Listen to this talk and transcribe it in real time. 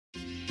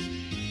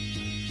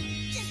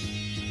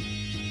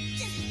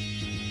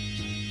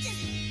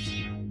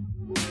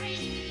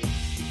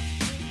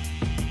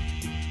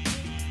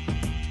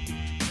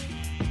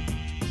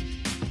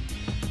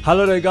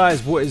Hello there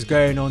guys, what is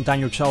going on?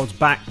 Daniel Charles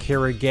back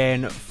here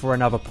again for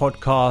another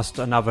podcast,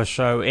 another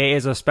show. It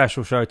is a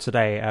special show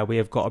today. We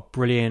have got a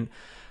brilliant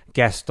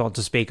guest on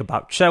to speak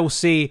about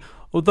Chelsea.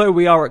 Although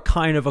we are at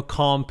kind of a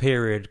calm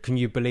period, can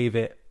you believe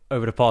it,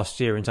 over the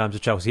past year in terms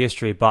of Chelsea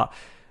history, but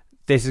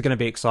this is going to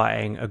be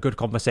exciting, a good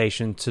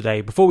conversation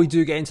today. Before we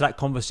do get into that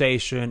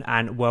conversation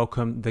and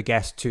welcome the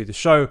guest to the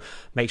show,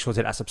 make sure to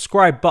hit that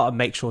subscribe button,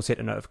 make sure to hit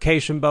the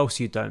notification bell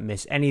so you don't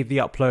miss any of the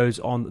uploads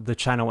on the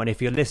channel. And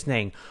if you're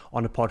listening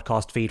on the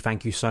podcast feed,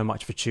 thank you so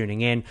much for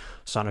tuning in.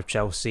 Son of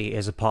Chelsea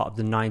is a part of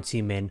the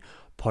 90 Min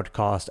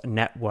podcast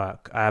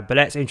network. But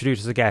let's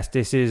introduce the guest.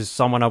 This is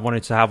someone I've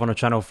wanted to have on the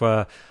channel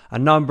for a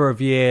number of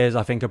years.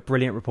 I think a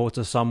brilliant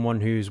reporter,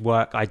 someone whose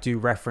work I do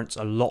reference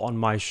a lot on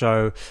my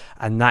show,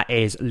 and that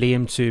is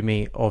Liam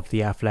Twomey of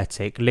The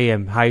Athletic.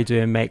 Liam, how you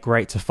doing, mate?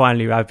 Great to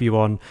finally have you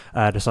on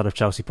the Son of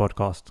Chelsea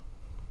podcast.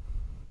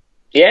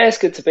 Yeah, it's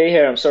good to be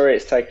here. I'm sorry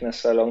it's taken us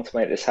so long to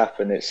make this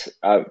happen.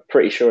 I'm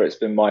pretty sure it's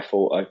been my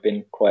fault. I've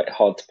been quite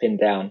hard to pin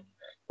down.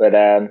 But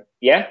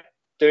yeah,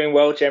 doing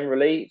well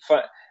generally.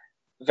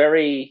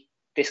 Very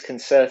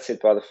disconcerted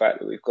by the fact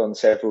that we've gone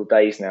several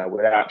days now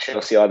without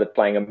Chelsea either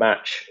playing a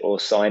match or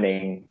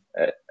signing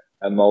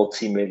a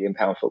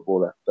multi-million-pound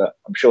footballer. But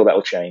I'm sure that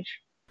will change.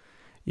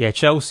 Yeah,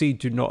 Chelsea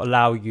do not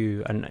allow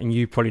you, and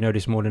you probably know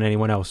this more than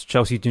anyone else,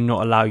 Chelsea do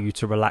not allow you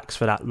to relax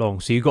for that long.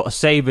 So you've got to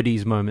savour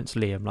these moments,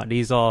 Liam. Like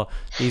these are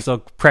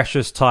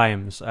precious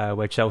times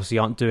where Chelsea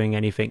aren't doing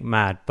anything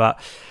mad. But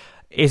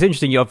it's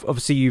interesting.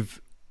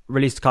 You've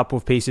released a couple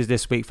of pieces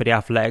this week for The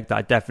Athletic that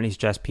I definitely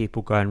suggest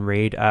people go and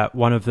read.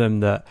 One of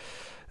them that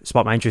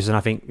sparked my interest, and I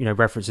think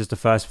references the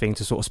first thing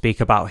to sort of speak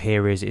about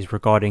here is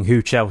regarding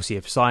who Chelsea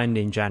have signed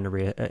in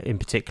January, in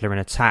particular in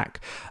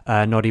attack.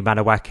 Noni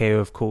Madueke,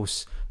 of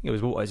course. It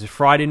was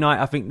Friday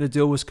night, I think the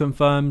deal was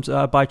confirmed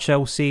by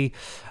Chelsea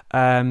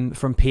from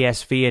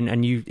PSV,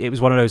 and it was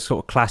one of those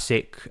sort of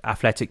classic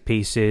Athletic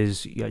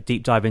pieces,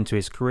 deep dive into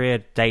his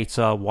career,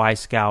 data,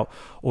 Wyscout,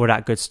 all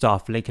that good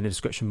stuff. Link in the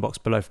description box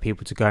below for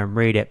people to go and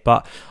read it.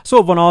 But I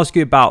sort of want to ask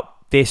you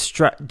about this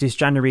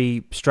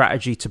January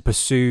strategy to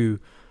pursue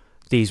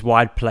these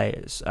wide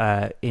players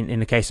in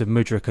the case of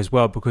Mudryk as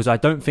well, because I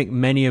don't think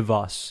many of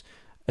us,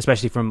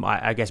 especially from,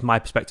 I guess, my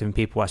perspective and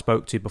people I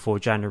spoke to before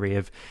January,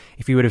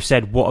 if you would have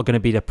said what are going to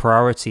be the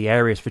priority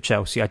areas for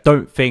Chelsea, I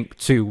don't think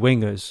two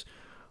wingers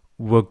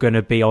were going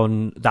to be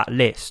on that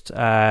list.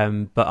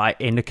 But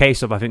in the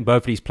case of, I think,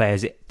 both of these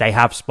players, they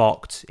have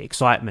sparked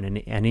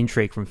excitement and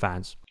intrigue from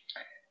fans.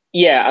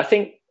 Yeah, I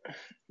think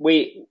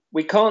we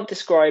can't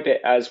describe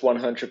it as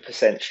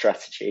 100%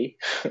 strategy.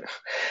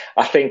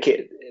 I think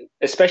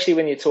especially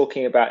when you're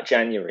talking about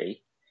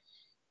January,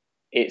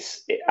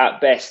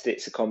 at best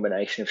it's a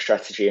combination of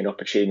strategy and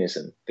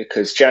opportunism,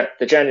 because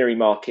the January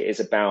market is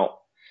about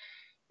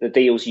the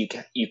deals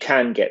you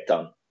can get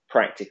done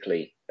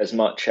practically, as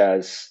much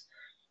as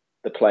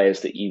the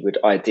players that you would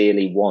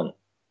ideally want.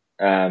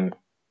 And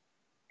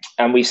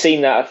we've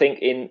seen that, I think,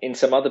 in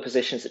some other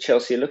positions that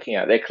Chelsea are looking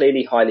at. They're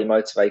clearly highly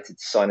motivated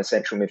to sign a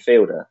central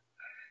midfielder,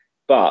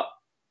 but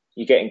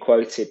you're getting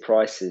quoted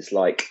prices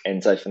like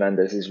Enzo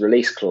Fernandez's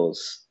release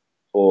clause,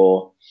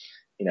 or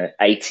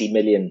 80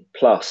 million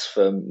plus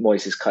for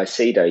Moises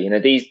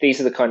Caicedo. These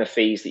are the kind of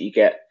fees that you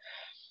get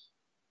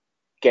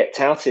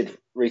touted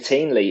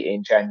routinely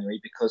in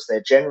January, because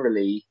they're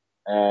generally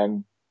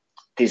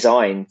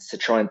designed to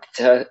try and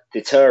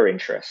deter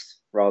interest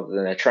rather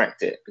than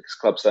attract it, because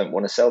clubs don't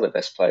want to sell their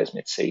best players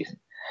mid-season.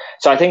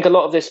 So I think a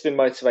lot of this has been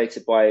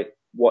motivated by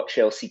what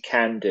Chelsea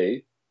can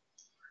do,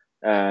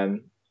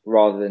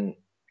 rather than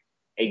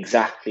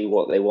exactly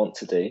what they want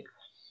to do.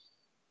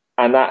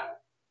 And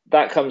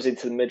that comes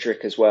into the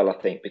Mudryk as well, I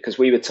think, because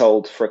we were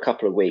told for a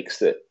couple of weeks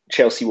that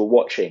Chelsea were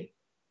watching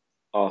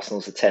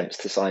Arsenal's attempts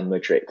to sign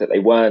Mudryk, that they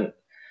weren't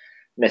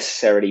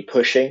necessarily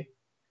pushing,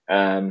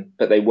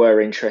 but they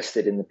were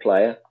interested in the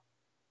player,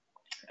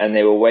 and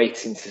they were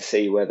waiting to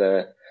see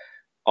whether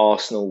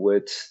Arsenal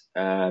would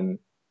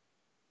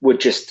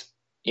just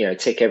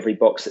tick every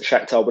box that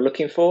Shakhtar were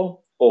looking for,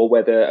 or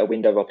whether a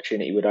window of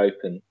opportunity would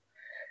open.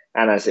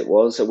 And as it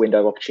was, a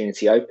window of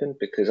opportunity opened,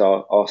 because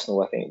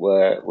Arsenal, I think,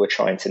 were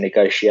trying to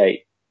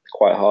negotiate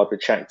quite hard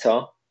with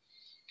Shakhtar.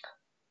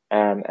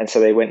 And so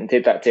they went and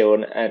did that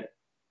deal.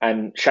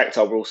 And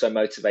Shakhtar were also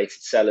motivated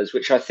sellers,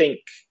 which I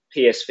think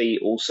PSV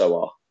also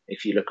are.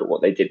 If you look at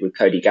what they did with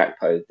Cody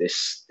Gakpo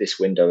this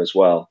window as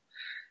well,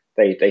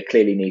 they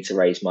clearly need to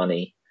raise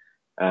money.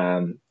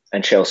 And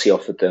Chelsea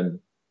offered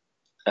them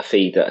a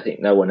fee that I think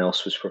no one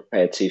else was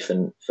prepared to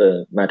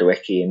for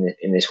Madueke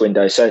in this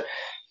window. So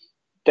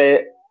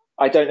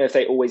I don't know if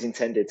they always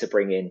intended to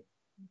bring in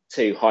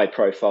two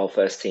high-profile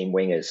first-team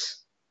wingers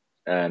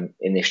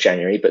in this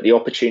January, but the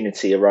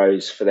opportunity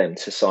arose for them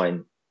to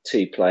sign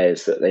two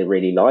players that they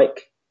really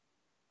like,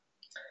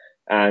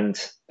 and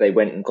they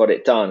went and got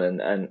it done.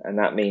 And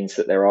that means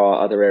that there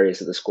are other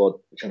areas of the squad,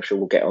 which I'm sure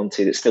we'll get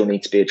onto, that still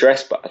need to be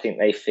addressed. But I think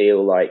they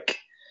feel like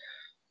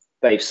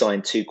they've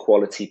signed two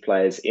quality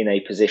players in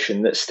a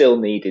position that still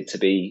needed to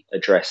be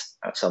addressed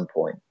at some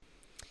point.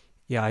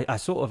 Yeah,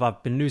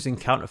 I've been losing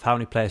count of how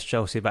many players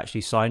Chelsea have actually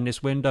signed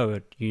this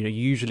window.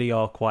 Usually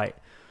are quite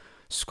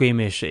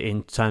squeamish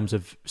in terms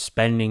of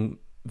spending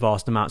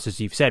vast amounts, as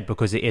you've said,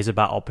 because it is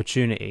about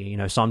opportunity.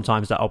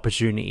 Sometimes that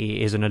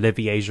opportunity is an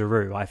Olivier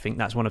Giroud. I think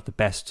that's one of the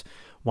best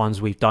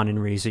ones we've done in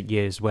recent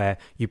years, where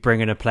you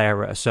bring in a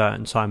player at a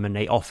certain time and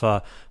they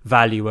offer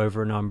value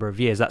over a number of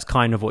years. That's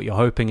kind of what you're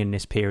hoping in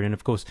this period. And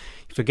of course,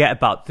 you forget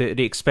about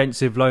the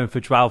expensive loan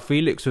for Joao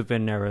Felix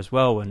within there as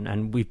well,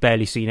 and we've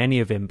barely seen any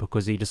of him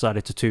because he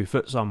decided to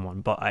 2-foot someone.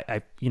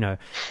 But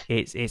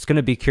it's going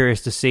to be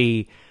curious to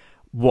see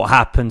what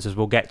happens, as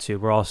we'll get to.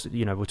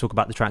 We'll talk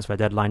about the transfer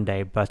deadline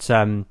day, but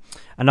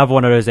another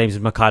one of those names is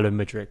Mykhailo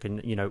Mudryk,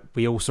 and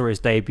we all saw his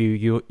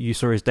debut. You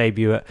saw his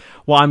debut at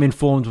what I'm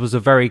informed was a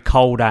very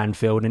cold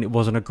Anfield, and it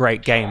wasn't a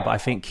great game, but I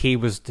think he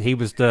was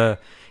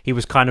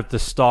kind of the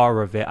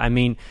star of it. I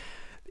mean,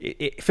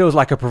 it feels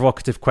like a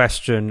provocative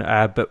question,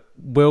 but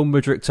will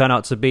Mudryk turn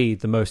out to be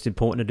the most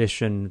important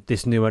addition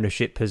this new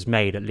ownership has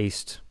made, at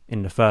least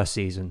in the first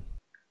season?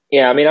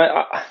 Yeah, I mean,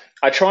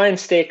 I try and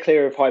steer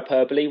clear of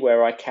hyperbole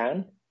where I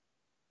can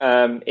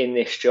in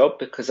this job,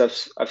 because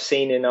I've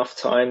seen enough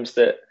times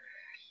that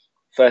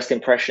first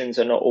impressions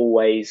are not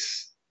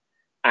always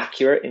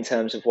accurate in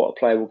terms of what a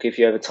player will give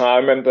you over time. I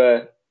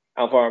remember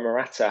Alvaro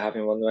Morata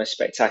having one of the most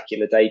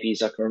spectacular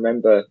debuts I can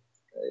remember,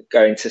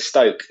 going to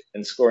Stoke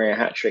and scoring a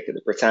hat-trick at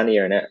the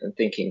Britannia in it and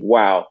thinking,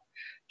 wow,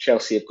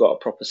 Chelsea have got a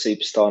proper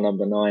superstar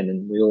number 9,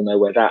 and we all know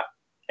where that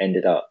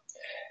ended up.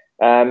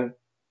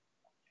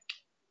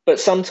 But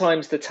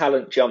sometimes the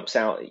talent jumps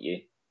out at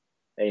you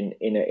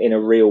in a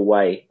real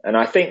way. And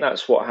I think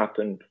that's what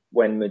happened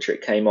when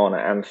Mudryk came on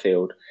at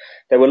Anfield.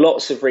 There were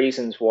lots of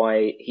reasons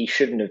why he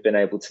shouldn't have been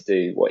able to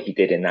do what he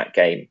did in that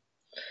game.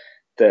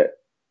 That,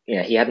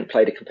 he hadn't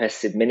played a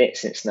competitive minute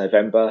since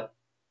November.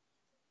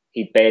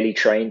 He'd barely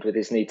trained with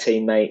his new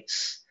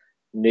teammates,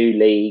 new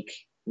league,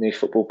 new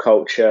football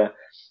culture,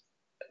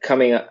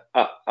 coming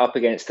up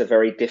against a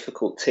very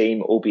difficult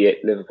team,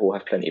 albeit Liverpool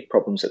have plenty of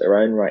problems of their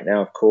own right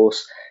now, of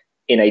course,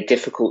 in a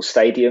difficult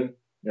stadium,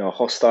 a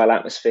hostile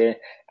atmosphere.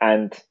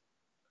 And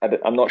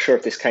I'm not sure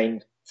if this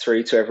came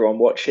through to everyone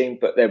watching,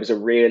 but there was a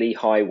really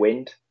high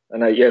wind. I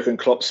know Jurgen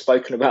Klopp's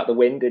spoken about the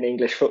wind in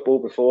English football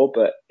before,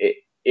 but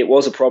it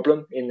was a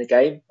problem in the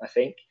game, I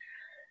think.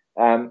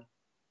 So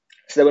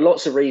there were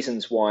lots of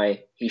reasons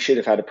why he should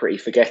have had a pretty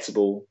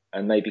forgettable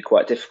and maybe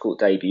quite difficult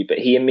debut, but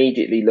he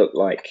immediately looked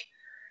like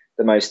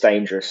the most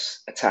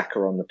dangerous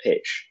attacker on the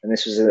pitch. And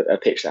this was a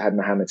pitch that had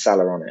Mohamed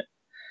Salah on it.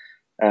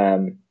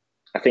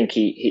 I think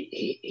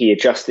he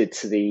adjusted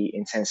to the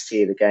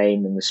intensity of the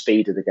game and the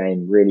speed of the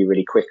game really,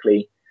 really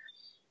quickly.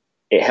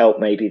 It helped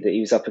maybe that he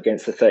was up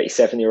against the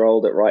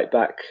 37-year-old at right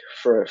back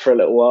for a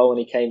little while when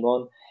he came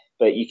on,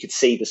 but you could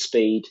see the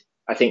speed.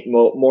 I think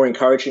more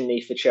encouragingly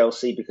for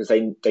Chelsea, because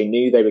they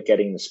knew they were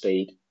getting the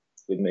speed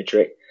with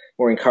Mudryk.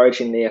 More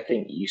encouragingly, I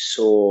think you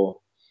saw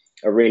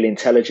a real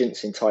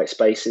intelligence in tight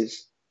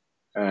spaces,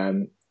 a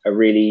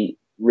really,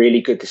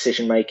 really good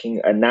decision making,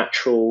 a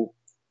natural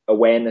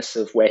awareness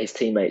of where his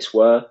teammates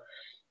were,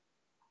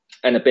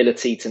 an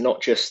ability to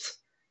not just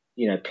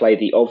play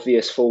the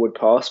obvious forward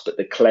pass, but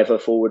the clever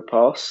forward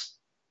pass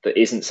that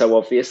isn't so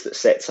obvious, that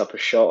sets up a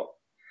shot.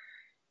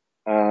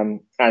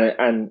 And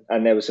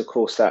there was of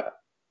course that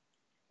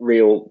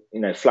real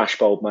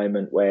flashbulb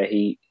moment where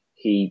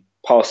he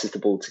passes the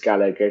ball to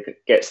Gallagher,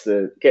 gets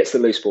the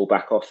loose ball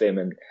back off him,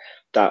 and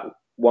that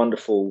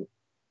wonderful,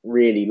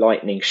 really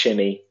lightning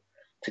shimmy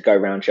to go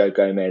around Joe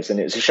Gomez. And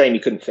it was a shame he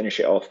couldn't finish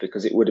it off,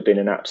 because it would have been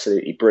an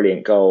absolutely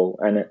brilliant goal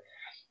and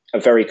a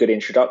very good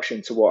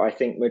introduction to what I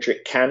think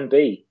Mudryk can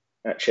be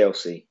at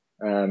Chelsea.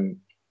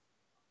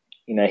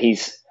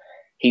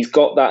 He's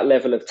got that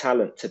level of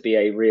talent to be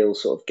a real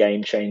sort of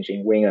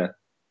game-changing winger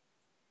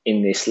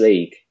in this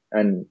league.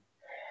 And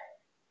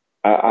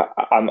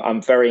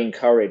I'm very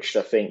encouraged,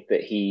 I think,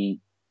 that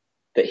he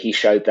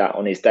showed that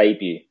on his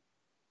debut,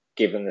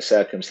 given the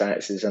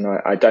circumstances. And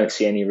I don't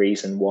see any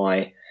reason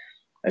why,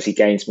 as he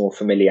gains more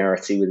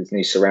familiarity with his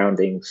new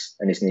surroundings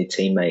and his new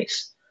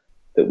teammates,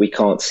 that we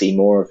can't see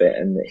more of it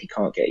and that he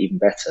can't get even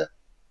better.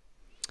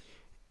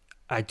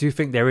 I do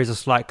think there is a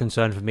slight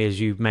concern for me, as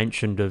you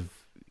mentioned, of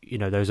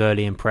those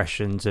early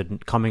impressions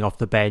and coming off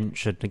the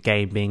bench and the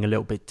game being a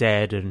little bit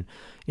dead, and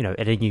and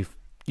then you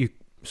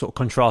sort of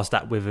contrast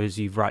that with, as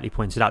you've rightly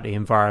pointed out, the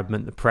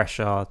environment, the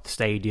pressure, the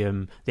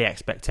stadium, the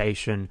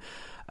expectation.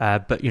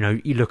 But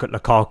you look at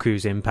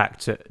Lukaku's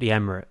impact at the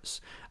Emirates,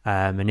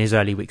 in his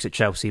early weeks at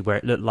Chelsea, where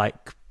it looked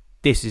like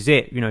this is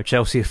it.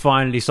 Chelsea have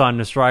finally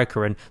signed a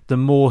striker, and the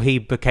more he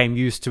became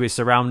used to his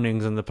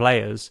surroundings and the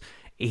players,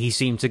 he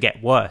seemed to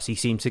get worse.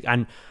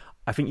 And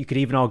I think you could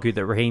even argue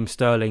that Raheem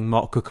Sterling,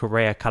 Marc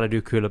Cucurella,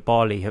 Kalidou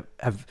Koulibaly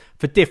have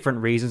for different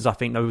reasons. I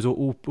think those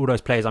all those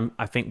players,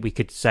 I think we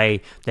could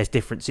say there's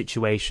different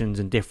situations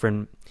and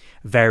different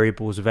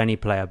variables of any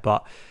player.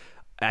 But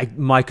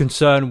my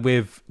concern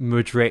with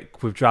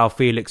Mudryk, with Joao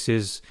Felix,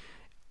 is,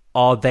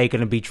 are they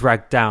going to be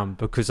dragged down?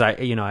 Because I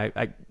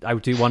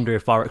do wonder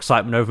if our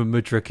excitement over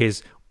Mudryk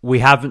is, we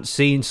haven't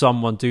seen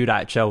someone do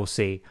that at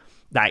Chelsea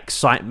that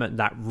excitement,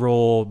 that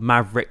raw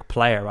maverick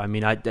player. I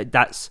mean,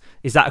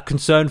 is that a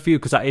concern for you?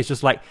 Because it's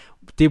just like,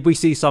 did we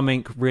see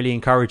something really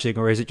encouraging,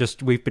 or is it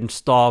just we've been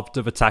starved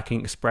of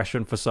attacking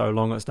expression for so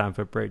long at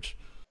Stamford Bridge?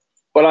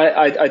 Well,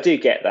 I do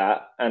get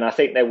that, and I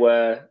think there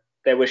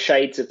were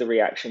shades of the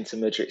reaction to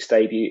Mudryk's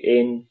debut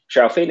in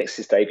Joao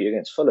Felix's debut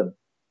against Fulham,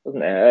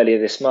 wasn't there, earlier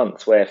this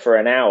month, where for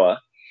an hour,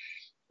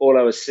 all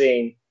I was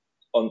seeing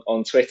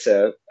on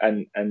Twitter,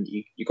 and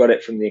you got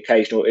it from the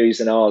occasional oohs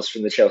and ahs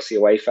from the Chelsea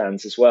away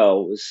fans as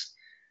well, was,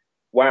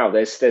 wow,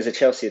 there's a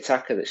Chelsea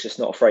attacker that's just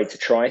not afraid to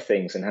try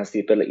things and has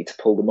the ability to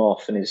pull them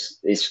off, and is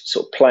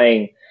sort of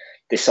playing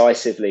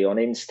decisively on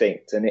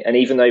instinct. And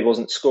even though he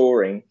wasn't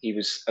scoring, he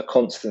was a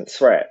constant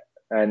threat.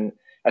 And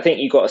I think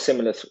you got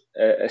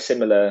a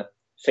similar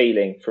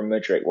feeling from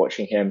Mudryk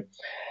watching him.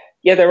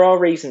 Yeah, there are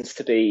reasons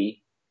to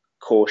be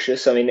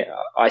cautious. I mean,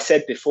 I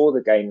said before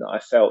the game that I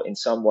felt in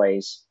some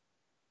ways,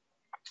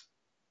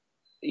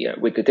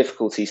 with the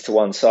difficulties to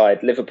one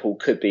side, Liverpool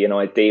could be an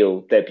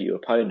ideal debut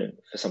opponent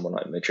for someone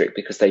like Mudryk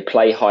because they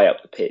play high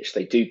up the pitch.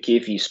 They do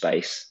give you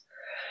space.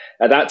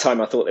 At that time,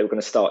 I thought they were going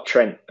to start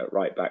Trent at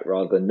right back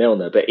rather than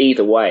Milner. But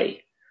either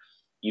way,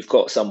 you've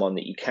got someone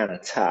that you can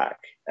attack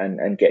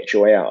and get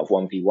joy out of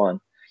 1v1.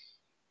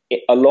 In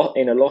a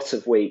lot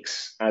of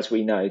weeks, as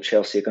we know,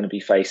 Chelsea are going to be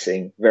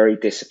facing very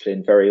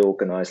disciplined, very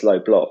organised low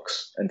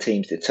blocks and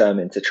teams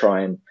determined to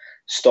try and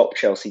stop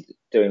Chelsea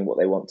doing what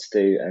they want to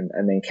do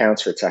and then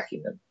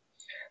counter-attacking them.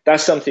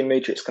 That's something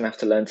Mudryk's going to have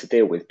to learn to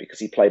deal with because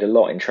he played a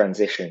lot in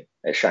transition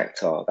at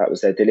Shakhtar. That was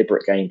their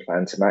deliberate game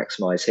plan to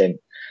maximise him.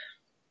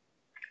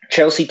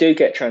 Chelsea do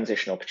get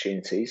transition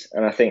opportunities,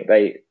 and I think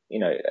a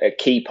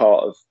key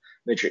part of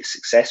Mudryk's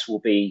success will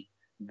be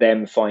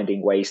them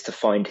finding ways to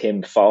find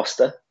him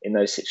faster in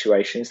those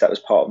situations. That was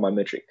part of my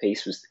Mudryk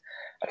piece.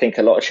 I think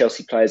a lot of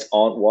Chelsea players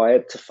aren't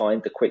wired to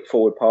find the quick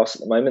forward pass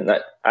at the moment.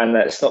 And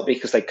that's not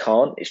because they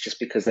can't. It's just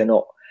because they're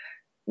not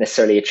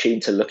necessarily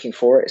attuned to looking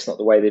for it. It's not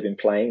the way they've been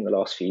playing the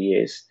last few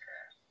years.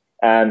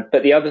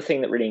 But the other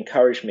thing that really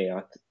encouraged me,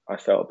 I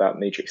felt about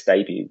Mudryk's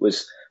debut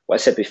was what I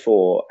said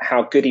before,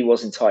 how good he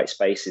was in tight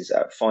spaces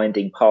at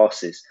finding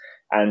passes,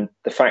 and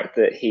the fact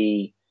that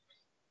he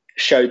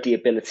showed the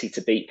ability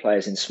to beat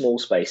players in small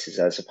spaces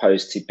as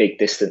opposed to big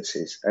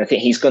distances. And I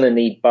think he's going to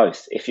need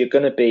both. If you're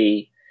going to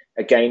be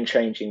a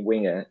game-changing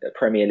winger at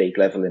Premier League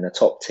level in a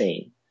top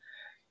team,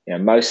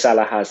 Mo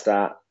Salah has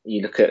that.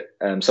 You look at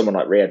someone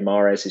like Riyad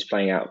Mahrez, who's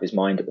playing out of his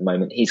mind at the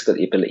moment. He's got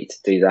the ability to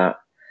do that.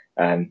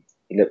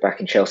 You look back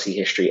in Chelsea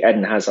history,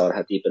 Eden Hazard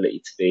had the ability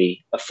to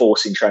be a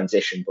force in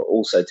transition, but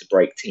also to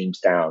break teams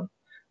down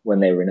when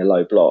they were in a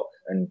low block.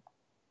 And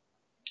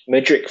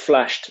Mudryk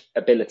flashed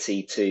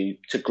ability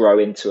to grow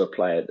into a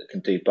player that can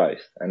do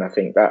both. And I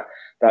think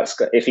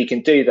that's if he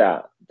can do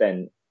that,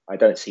 then I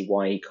don't see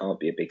why he can't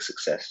be a big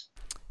success.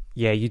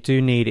 Yeah, you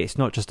do need, it's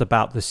not just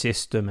about the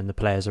system and the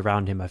players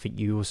around him. I think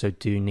you also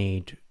do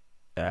need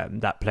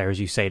that player, as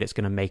you say, that's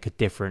going to make a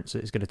difference.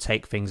 It's going to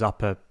take things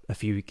up a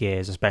few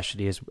gears,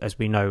 especially as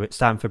we know at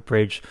Stamford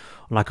Bridge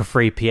on like a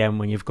 3 p.m.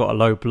 when you've got a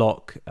low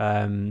block.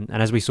 And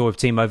as we saw with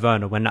Timo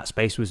Werner, when that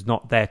space was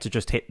not there to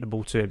just hit the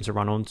ball to him to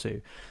run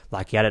onto,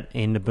 like he had it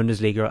in the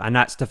Bundesliga. And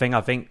that's the thing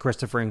I think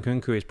Christopher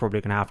Nkunku is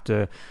probably going to have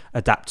to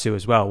adapt to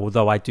as well.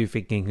 Although I do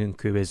think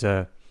Nkunku is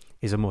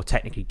a more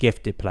technically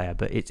gifted player,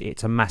 but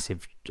it's a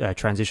massive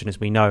transition, as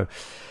we know.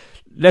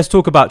 Let's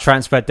talk about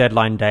transfer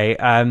deadline day.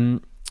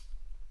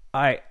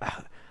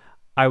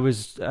 I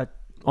was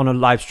on a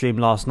live stream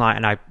last night,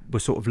 and I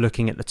was sort of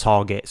looking at the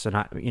targets, and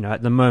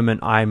at the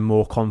moment I'm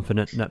more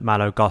confident that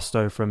Malo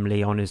Gusto from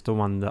Lyon is the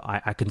one that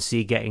I can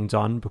see getting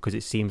done, because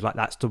it seems like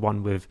that's the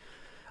one with,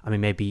 I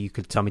mean, maybe you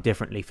could tell me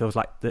differently, feels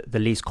like the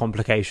least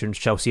complications.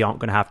 Chelsea aren't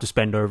going to have to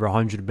spend over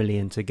 100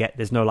 million to get,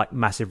 there's no like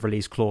massive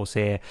release clause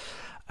here.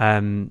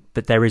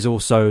 But there is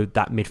also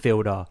that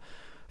midfielder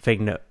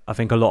thing that I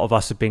think a lot of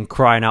us have been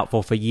crying out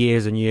for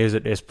years and years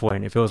at this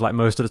point. It feels like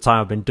most of the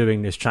time I've been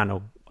doing this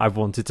channel, I've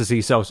wanted to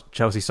see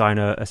Chelsea sign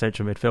a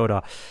central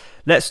midfielder.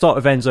 Let's start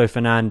with Enzo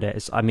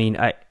Fernandez. I mean,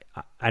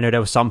 I know there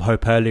was some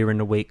hope earlier in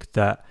the week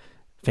that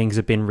things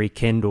have been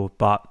rekindled,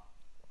 but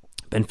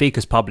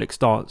Benfica's public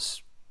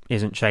stance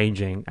isn't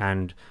changing.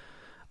 And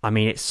I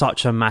mean, it's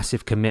such a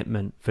massive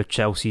commitment for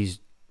Chelsea's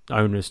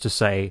owners to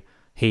say,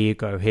 here you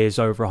go, here's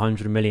over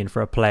 100 million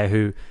for a player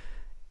who,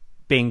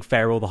 being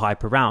fair, all the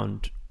hype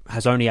around,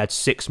 has only had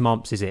 6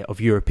 months, is it, of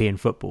European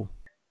football?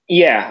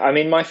 Yeah, I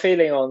mean, my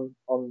feeling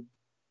on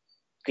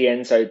the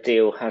Enzo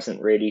deal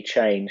hasn't really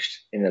changed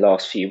in the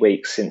last few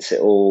weeks since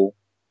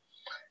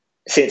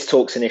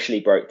talks initially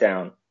broke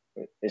down.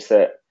 Is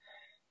that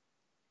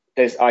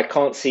I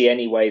can't see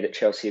any way that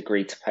Chelsea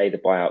agreed to pay the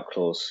buyout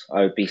clause.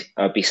 I'd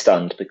be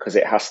stunned, because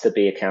it has to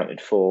be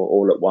accounted for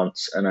all at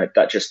once, and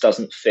that just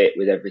doesn't fit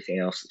with everything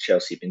else that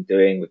Chelsea have been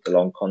doing with the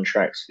long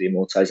contracts, the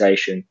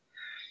amortization.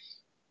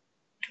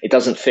 It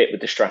doesn't fit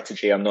with the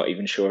strategy. I'm not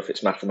even sure if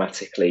it's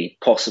mathematically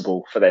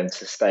possible for them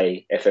to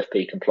stay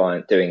FFP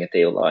compliant doing a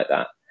deal like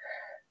that.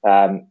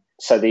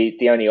 So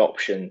the only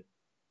option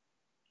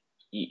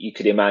you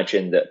could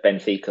imagine that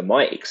Benfica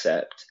might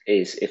accept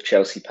is if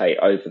Chelsea pay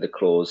over the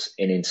clause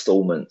in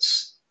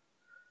instalments.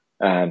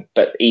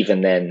 But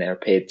even then, there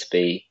appeared to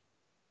be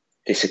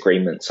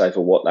disagreements over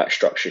what that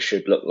structure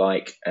should look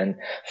like. And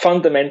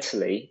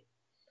fundamentally,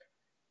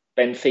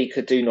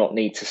 Benfica do not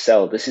need to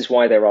sell. This is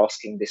why they're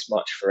asking this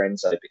much for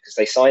Enzo, because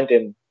they signed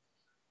him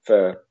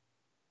for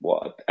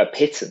a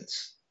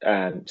pittance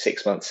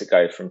 6 months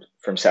ago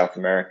from South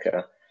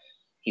America.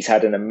 He's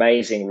had an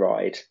amazing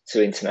ride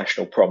to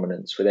international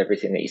prominence with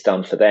everything that he's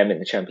done for them in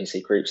the Champions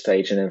League group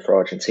stage and then for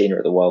Argentina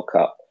at the World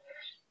Cup.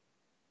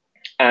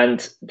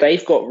 And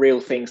they've got real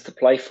things to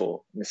play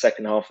for in the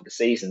second half of the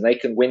season. They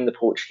can win the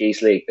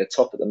Portuguese league. They're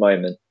top at the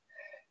moment.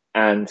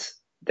 And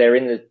they're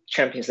in the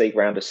Champions League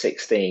round of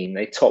 16.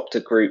 They topped a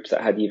group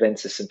that had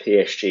Juventus and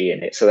PSG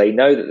in it. So they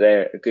know that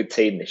they're a good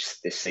team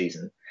this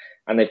season.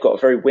 And they've got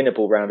a very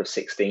winnable round of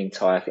 16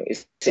 tie. I think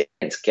it's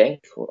against Genk.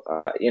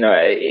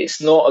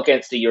 It's not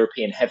against a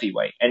European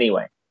heavyweight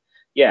anyway.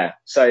 Yeah.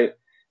 So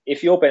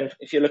if you're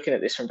looking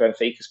at this from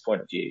Benfica's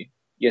point of view,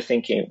 you're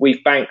thinking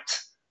we've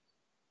banked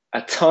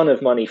a ton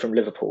of money from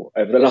Liverpool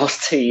over the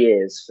last 2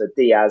 years for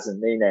Diaz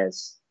and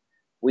Nunes.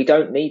 We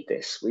don't need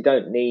this. We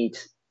don't need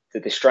the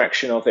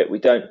distraction of it. We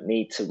don't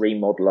need to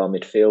remodel our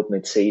midfield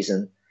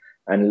mid-season.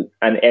 And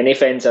if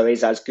Enzo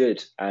is as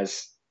good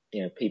as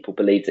people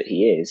believe that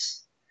he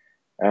is,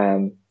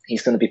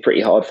 he's going to be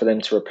pretty hard for them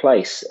to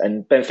replace.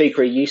 And Benfica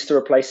are used to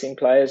replacing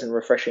players and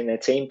refreshing their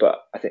team, but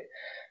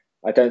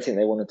I don't think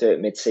they want to do it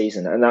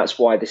mid-season. And that's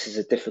why this is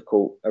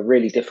a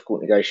really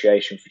difficult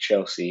negotiation for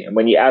Chelsea. And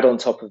when you add on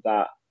top of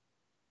that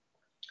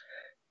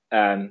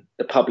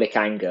the public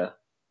anger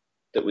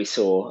that we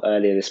saw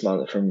earlier this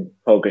month from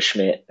Holger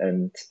Schmidt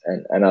and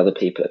other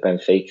people at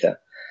Benfica,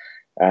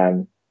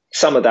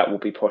 some of that will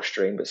be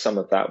posturing, but some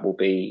of that will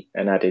be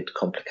an added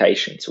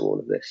complication to all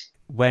of this.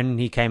 When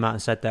he came out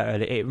and said that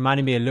earlier, it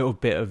reminded me a little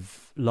bit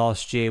of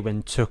last year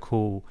when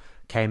Tuchel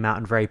came out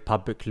and very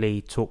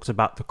publicly talked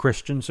about the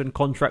Christensen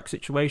contract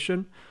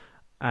situation.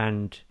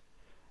 And,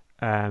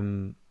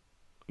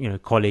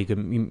 colleague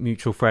and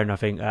mutual friend, I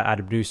think,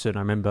 Adam Newson, I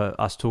remember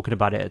us talking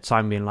about it at the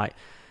time, being like,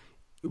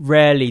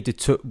 rarely did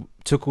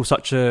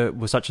Tuchel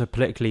was such a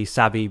politically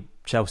savvy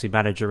Chelsea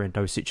manager in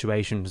those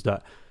situations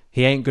that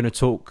he ain't going to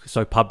talk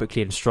so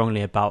publicly and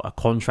strongly about a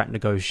contract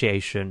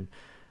negotiation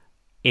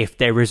if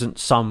there isn't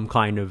some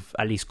kind of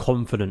at least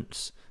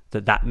confidence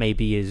that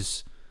maybe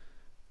is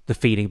the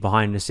feeling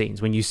behind the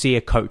scenes. When you see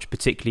a coach,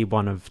 particularly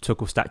one of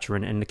Tuchel's stature,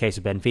 and in the case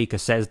of Benfica,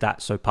 says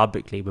that so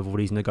publicly with all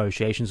these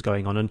negotiations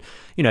going on, and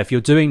if you're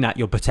doing that,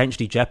 you're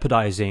potentially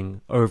jeopardizing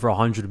over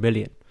 100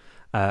 million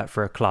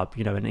for a club.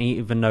 And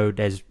even though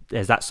there's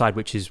that side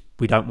which is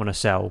we don't want to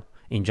sell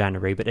in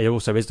January, but it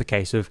also is the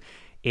case of,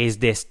 is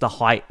this the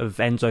height of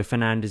Enzo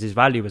Fernandez's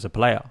value as a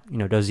player?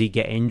 Does he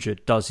get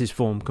injured? Does his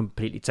form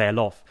completely tail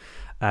off?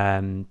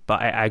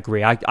 But I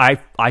agree.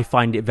 I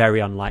find it very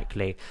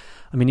unlikely.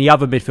 I mean, the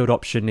other midfield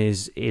option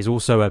is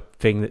also a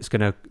thing that's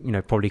going to,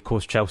 probably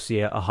cost Chelsea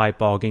a high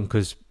bargain,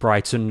 because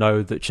Brighton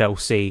know that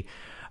Chelsea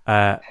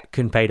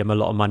can pay them a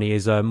lot of money,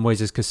 is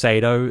Moises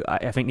Caicedo.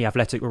 I think the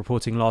Athletic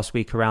reporting last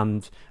week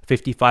around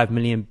 55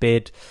 million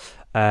bid.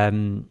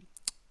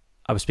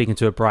 I was speaking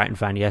to a Brighton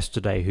fan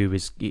yesterday who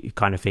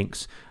kind of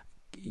thinks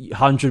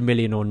 100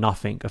 million or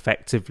nothing,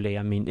 effectively.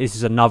 I mean, this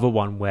is another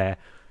one where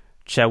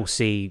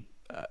Chelsea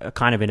are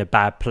kind of in a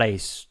bad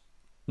place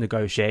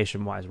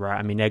negotiation-wise, right?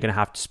 I mean, they're going to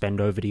have to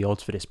spend over the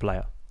odds for this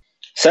player.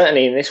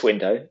 Certainly in this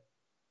window.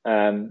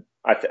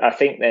 I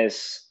think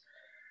there's...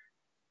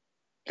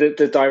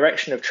 The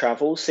direction of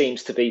travel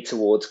seems to be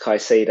towards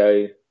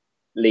Caicedo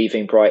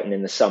leaving Brighton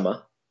in the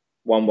summer,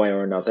 one way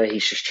or another.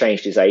 He's just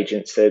changed his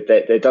agents.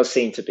 There does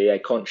seem to be a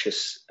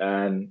conscious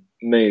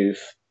move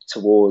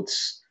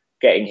towards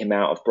getting him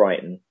out of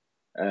Brighton,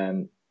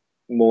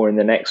 more in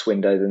the next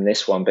window than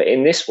this one. But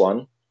in this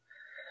one,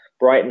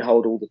 Brighton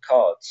hold all the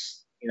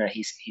cards.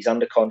 He's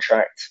under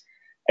contract.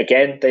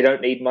 Again, they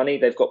don't need money.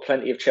 They've got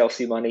plenty of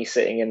Chelsea money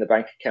sitting in the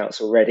bank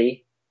accounts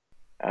already.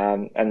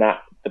 And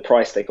that the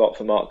price they got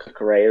for Marc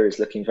Cucurella is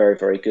looking very,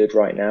 very good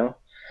right now.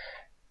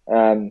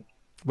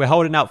 We're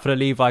holding out for the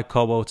Levi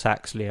Colwill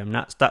tax, Liam.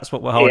 That's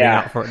what we're holding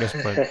out for at this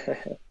point.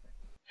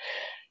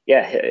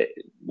 Yeah,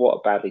 what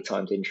a badly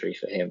timed injury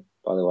for him,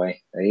 by the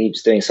way. He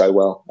was doing so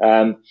well.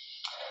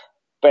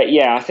 But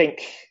yeah, I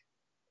think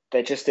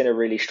they're just in a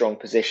really strong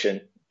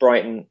position.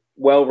 Brighton,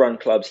 well-run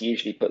clubs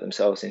usually put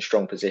themselves in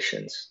strong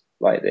positions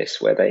like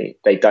this, where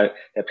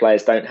their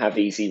players don't have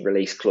easy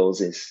release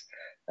clauses,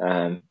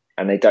 and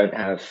they don't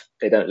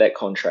let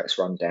contracts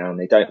run down.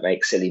 They don't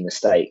make silly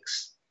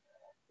mistakes.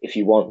 If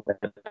you want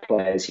the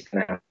players, you're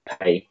going to have to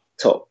pay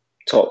top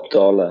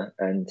dollar.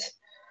 And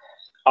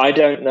I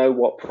don't know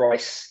what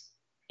price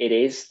it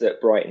is that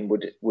Brighton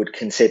would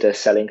consider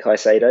selling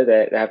Caicedo.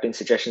 There have been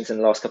suggestions in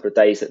the last couple of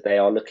days that they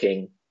are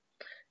looking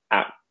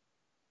at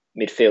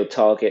midfield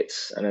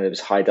targets. I know there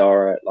was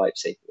Haidara at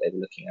Leipzig that they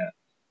were looking at.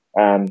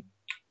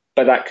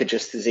 But that could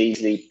just as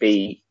easily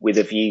be with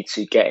a view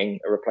to getting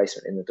a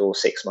replacement in the door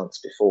 6 months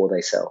before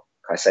they sell.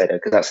 Caicedo,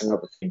 because that's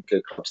another thing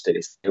good clubs do,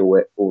 is they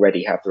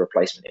already have the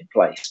replacement in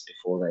place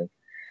before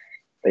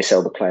they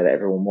sell the player that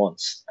everyone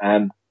wants.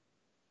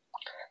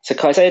 So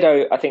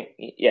Caicedo, I think,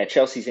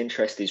 Chelsea's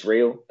interest is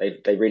real.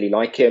 They really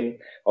like him.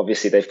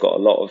 Obviously, they've got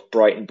a lot of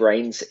Brighton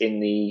brains in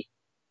the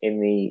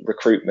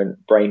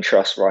recruitment brain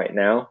trust right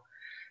now.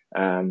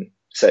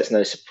 So it's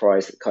no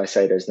surprise that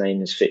Caicedo's name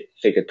has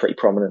figured pretty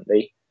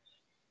prominently.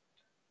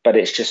 But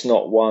it's just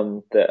not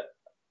one that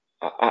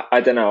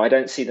I don't know. I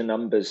don't see the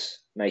numbers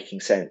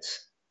making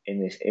sense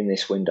in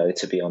this window,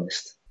 to be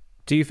honest.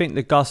 Do you think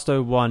the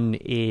Gusto one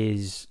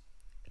is,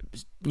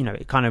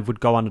 it kind of would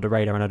go under the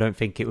radar, and I don't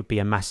think it would be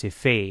a massive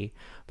fee,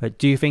 but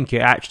do you think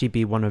it actually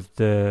be one of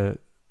the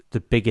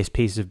biggest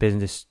pieces of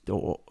business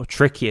or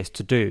trickiest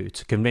to do,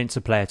 to convince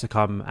a player to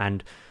come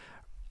and,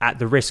 at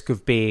the risk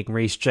of being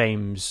Reece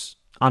James'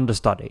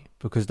 understudy,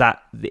 because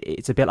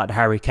it's a bit like the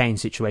Harry Kane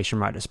situation,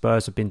 right, that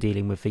Spurs have been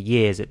dealing with for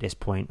years at this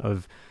point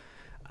of,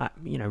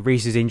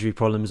 Reece's injury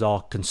problems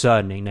are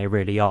concerning. They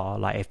really are,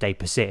 like, if they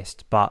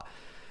persist. But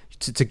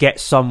to get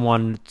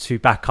someone to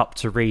back up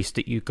to Reece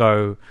that you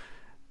go,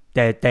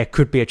 there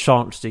could be a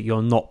chance that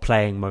you're not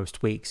playing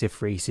most weeks if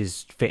Reece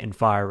is fit and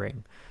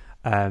firing.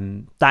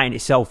 That in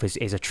itself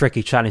is a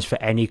tricky challenge for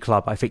any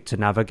club, I think, to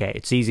navigate.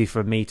 It's easy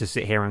for me to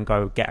sit here and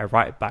go get a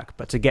right back,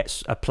 but to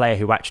get a player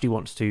who actually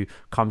wants to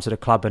come to the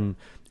club and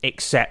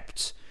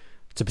accept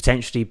to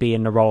potentially be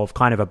in the role of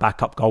kind of a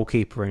backup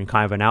goalkeeper and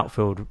kind of an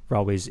outfield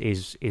role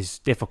is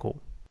difficult.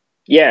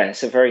 Yeah,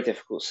 it's a very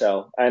difficult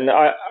sell. And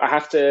I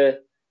have to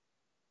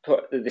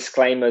put the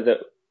disclaimer that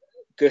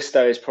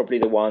Gusto is probably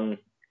the one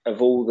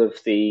of all of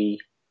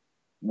the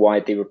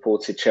widely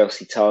reported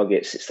Chelsea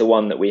targets. It's the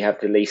one that we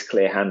have the least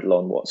clear handle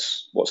on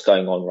what's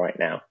going on right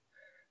now.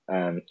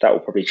 That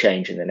will probably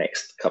change in the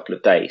next couple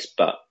of days.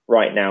 But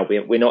right now,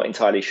 we're not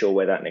entirely sure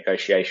where that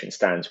negotiation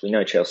stands. We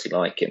know Chelsea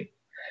like him.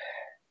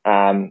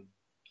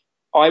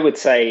 I would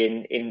say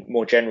in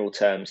more general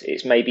terms,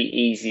 it's maybe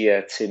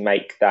easier to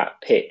make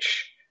that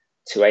pitch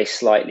to a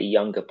slightly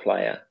younger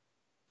player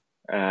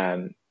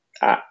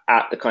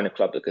at the kind of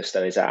club that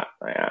Gusto is at,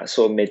 a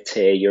sort of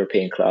mid-tier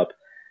European club,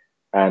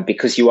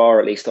 because you are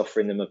at least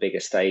offering them a bigger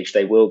stage.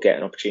 They will get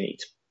an opportunity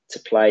to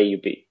play.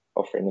 You'll be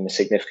offering them a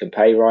significant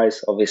pay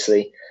rise,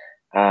 obviously.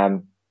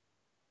 But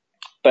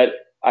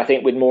I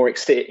think with more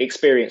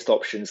experienced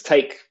options,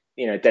 take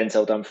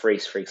Denzel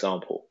Dumfries, for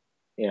example,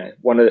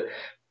 one of the,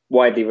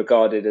 widely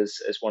regarded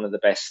as one of the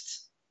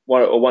best,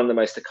 one of the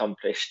most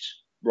accomplished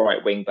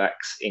right wing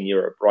backs in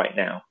Europe right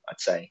now, I'd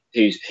say,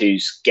 who's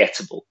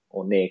gettable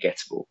or near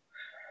gettable.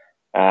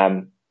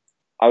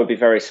 I would be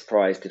very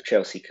surprised if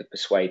Chelsea could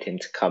persuade him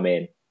to come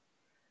in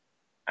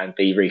and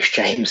be Reece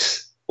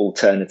James'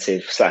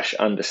 alternative /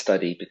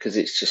 understudy, because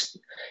it's just,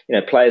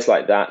 players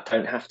like that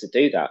don't have to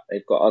do that.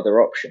 They've got other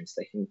options.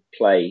 They can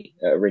play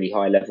at a really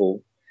high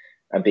level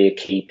and be a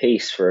key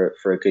piece for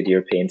a good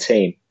European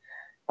team.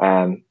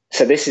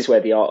 So this is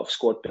where the art of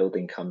squad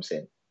building comes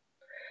in.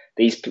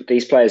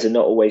 These players are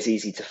not always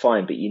easy to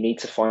find, but you need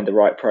to find the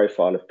right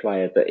profile of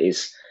player that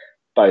is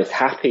both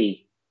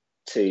happy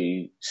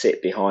to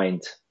sit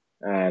behind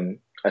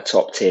a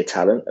top tier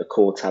talent, a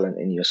core talent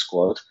in your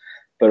squad,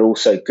 but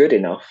also good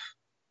enough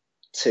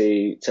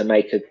to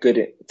make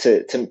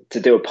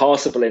to do a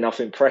passable enough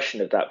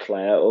impression of that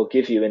player, or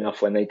give you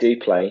enough when they do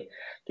play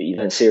that you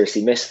don't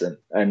seriously miss them.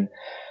 And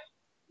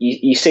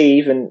you see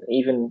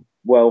even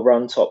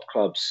well-run top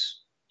clubs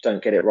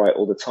don't get it right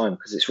all the time,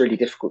 because it's really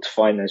difficult to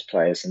find those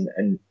players,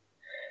 and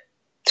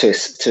to a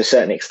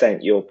certain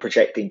extent you're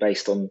projecting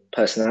based on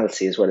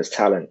personality as well as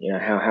talent.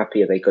 How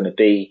happy are they going to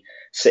be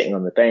sitting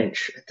on the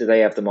bench? Do they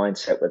have the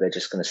mindset where they're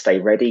just going to stay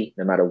ready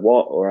no matter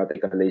what, or are they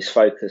going to lose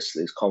focus,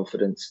 lose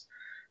confidence?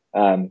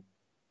 So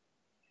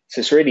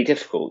it's really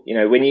difficult.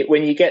 When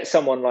you get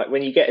someone like,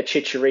 when you get a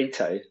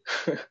Chicharito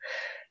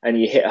and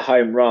you hit a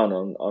home run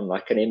on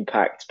like an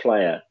impact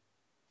player,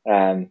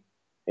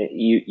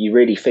 you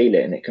really feel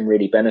it, and it can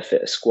really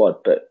benefit a squad,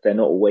 but they're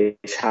not always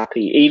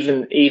happy.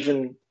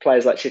 Even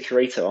players like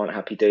Chicharito aren't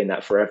happy doing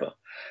that forever.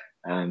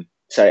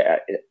 So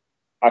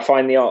I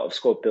find the art of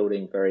squad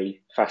building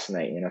very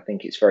fascinating, and I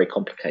think it's very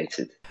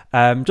complicated.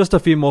 Just a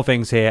few more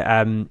things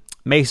here.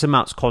 Mason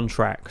Mount's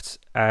contract.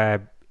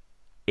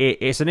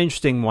 It's an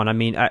interesting one. I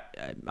mean,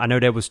 I know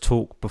there was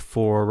talk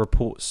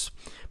reports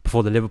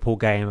before the Liverpool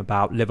game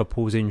about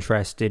Liverpool's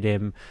interest in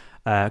him.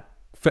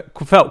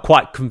 Felt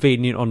quite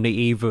convenient on the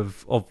eve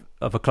of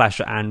a clash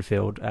at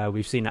Anfield.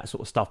 We've seen that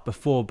sort of stuff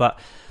before, but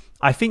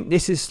I think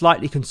this is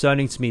slightly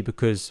concerning to me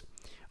because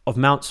of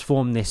Mount's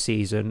form this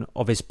season,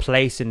 of his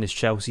place in this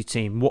Chelsea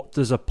team. What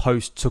does a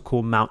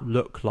post-Tuchel Mount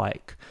look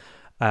like?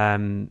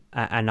 And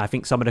I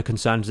think some of the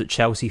concerns that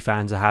Chelsea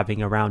fans are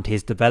having around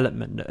his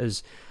development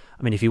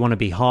if you want to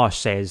be harsh,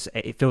 says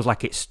it feels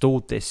like it's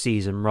stalled this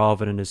season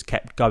rather than has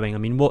kept going. I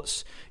mean,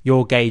 what's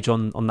your gauge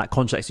on that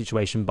contract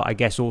situation, but I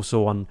guess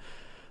also on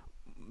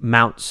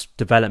Mount's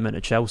development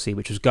at Chelsea,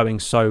 which was going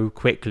so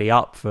quickly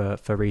up for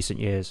recent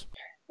years?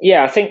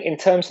 Yeah, I think in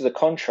terms of the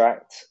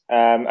contract,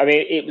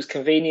 it was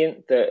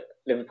convenient that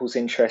Liverpool's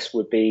interest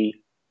would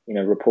be,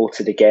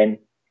 reported again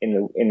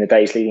in the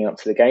days leading up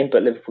to the game.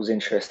 But Liverpool's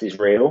interest is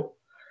real,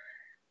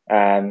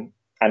 and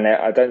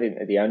I don't think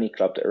they're the only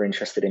club that are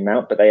interested in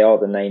Mount, but they are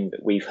the name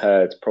that we've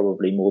heard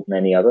probably more than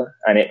any other,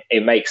 and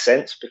it makes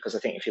sense because I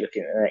think if you're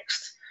looking at the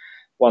next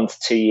 1 to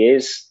 2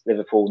 years,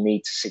 Liverpool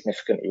need to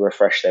significantly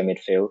refresh their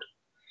midfield.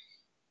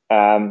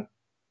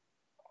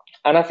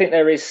 And I think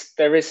there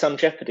is some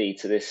jeopardy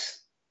to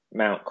this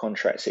Mount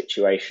contract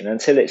situation.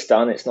 Until it's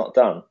done, it's not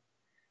done.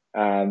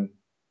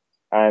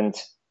 And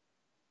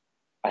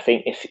I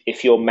think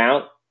if you're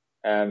Mount,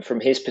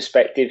 from his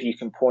perspective, you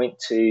can point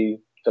to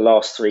the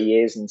last 3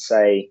 years and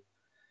say,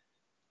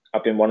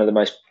 I've been one of the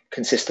most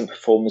consistent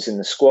performers in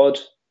the squad.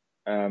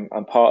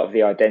 I'm part of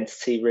the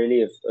identity,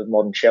 really, of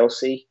modern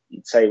Chelsea,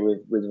 you'd say,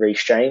 with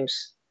Reece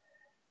James,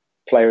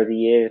 Player of the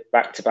Year,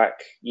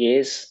 back-to-back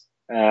years.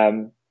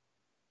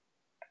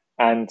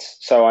 And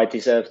so I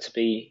deserve to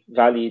be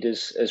valued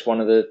as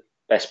one of the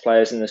best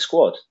players in the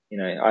squad.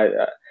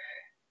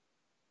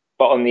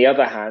 But on the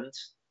other hand,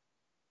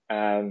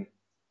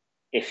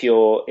 if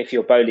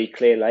you're Bowley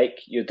Clearlake,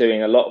 you're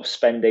doing a lot of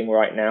spending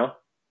right now.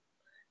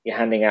 You're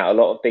handing out a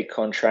lot of big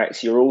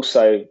contracts. You're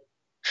also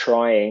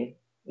trying,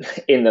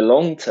 in the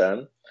long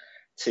term,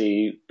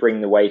 to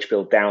bring the wage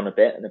bill down a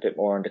bit and a bit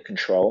more under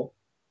control.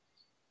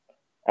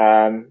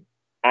 And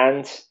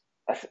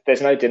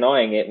there's no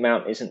denying it.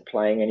 Mount isn't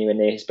playing anywhere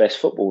near his best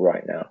football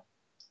right now,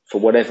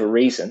 for whatever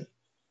reason.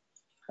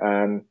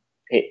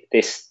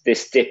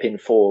 This dip in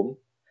form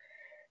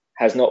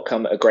has not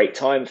come at a great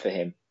time for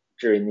him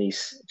during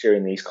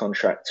these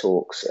contract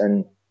talks.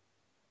 And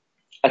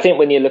I think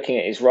when you're looking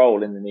at his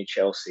role in the new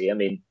Chelsea, I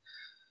mean,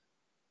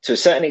 to a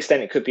certain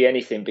extent, it could be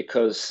anything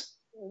because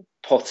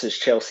Potter's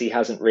Chelsea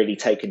hasn't really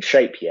taken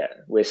shape yet.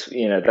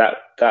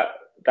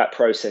 That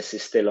process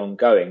is still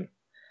ongoing.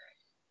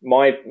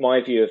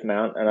 My view of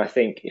Mount, and I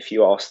think if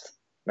you asked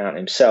Mount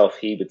himself,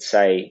 he would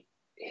say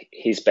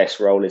his best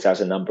role is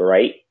as a number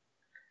 8,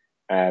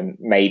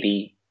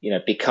 maybe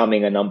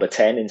becoming a number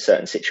 10 in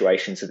certain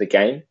situations of the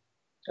game,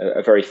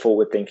 a very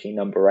forward-thinking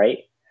number 8.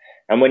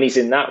 And when he's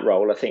in that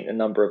role, I think the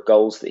number of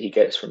goals that he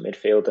gets from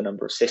midfield, the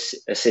number of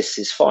assists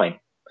is fine.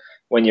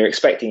 When you're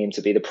expecting him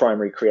to be the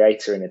primary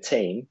creator in a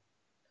team,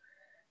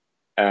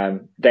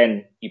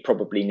 then you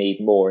probably need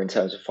more in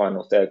terms of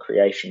final third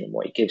creation than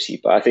what he gives you.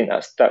 But I think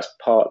that's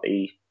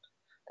partly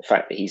the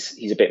fact that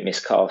he's a bit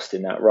miscast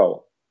in that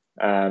role.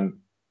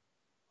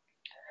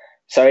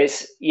 So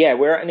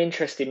we're at an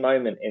interesting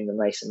moment in the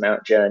Mason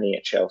Mount journey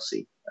at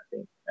Chelsea. I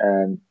think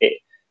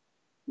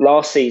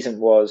last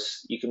season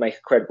you can make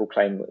a credible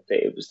claim that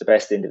it was the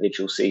best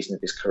individual season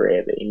of his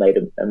career, that he made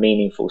a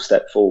meaningful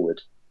step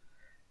forward.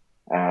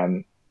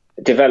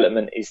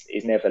 Development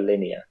is never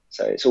linear,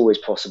 so it's always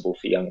possible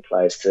for young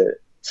players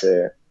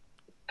to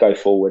go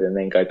forward and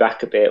then go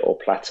back a bit or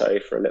plateau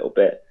for a little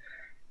bit.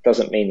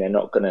 Doesn't mean they're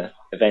not going to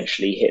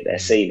eventually hit their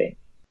ceiling.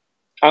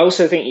 I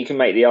also think you can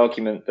make the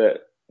argument that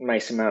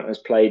Mason Mount has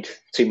played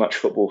too much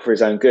football for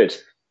his own good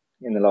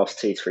in the last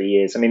 2-3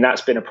 years. I mean,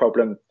 that's been a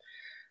problem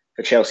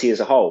for Chelsea as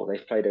a whole.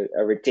 They've played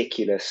a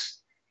ridiculous,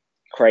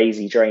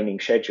 crazy, draining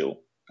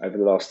schedule over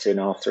the last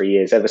 2.5-3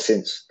 years, ever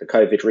since the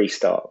COVID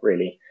restart,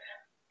 really.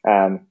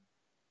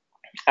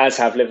 As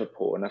have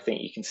Liverpool, and I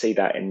think you can see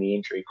that in the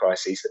injury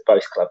crises that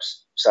both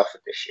clubs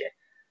suffered this year.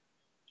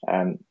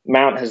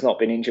 Mount has not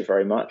been injured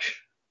very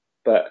much,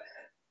 but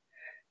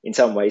in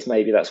some ways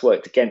maybe that's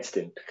worked against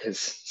him, because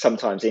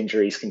sometimes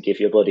injuries can give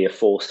your body a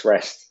forced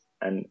rest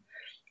and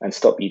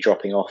stop you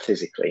dropping off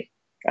physically.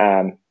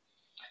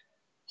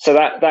 So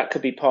that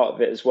could be part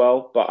of it as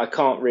well, but I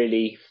can't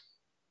really.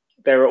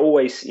 There are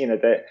always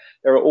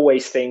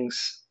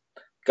things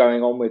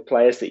going on with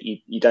players that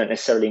you don't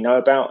necessarily know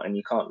about, and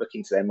you can't look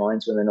into their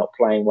minds when they're not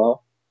playing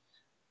well.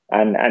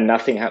 And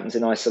nothing happens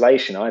in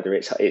isolation either.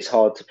 It's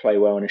hard to play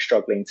well in a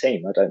struggling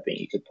team. I don't think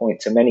you could point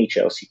to many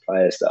Chelsea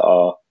players that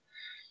are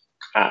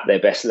at their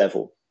best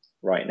level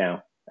right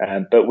now.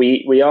 But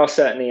we are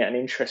certainly at an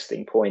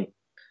interesting point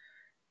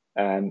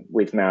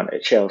with Mount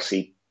at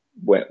Chelsea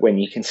when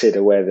you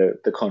consider where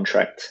the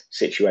contract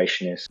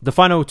situation is. The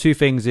final two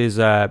things is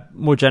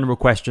more general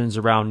questions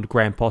around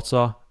Graham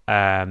Potter.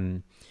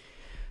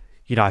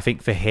 I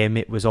think for him,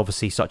 it was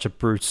obviously such a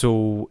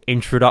brutal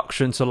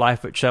introduction to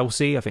life at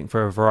Chelsea, I think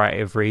for a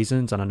variety of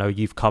reasons. And I know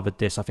you've covered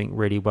this, I think,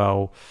 really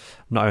well,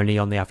 not only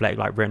on the Athletic,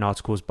 written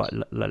articles, but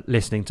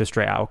listening to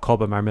Straight Outta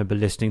Cobham. I remember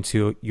listening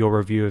to your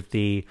review of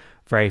the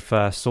very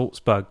first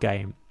Salzburg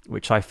game,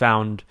 which I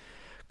found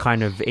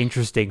kind of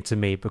interesting to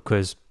me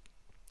because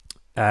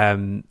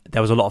there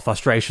was a lot of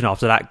frustration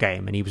after that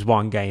game, and he was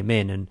one game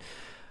in. And,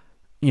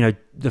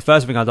 the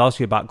first thing I'd ask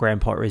you about Graham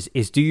Potter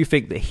is do you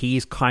think that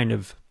he's kind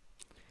of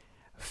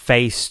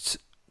faced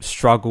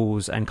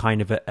struggles and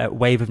kind of a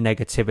wave of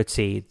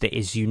negativity that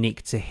is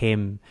unique to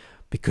him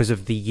because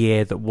of the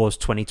year that was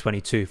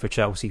 2022 for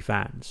Chelsea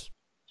fans?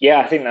 Yeah,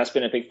 I think that's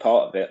been a big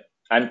part of it,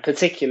 and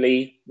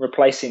particularly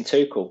replacing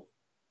Tuchel.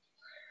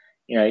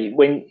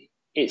 When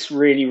it's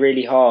really,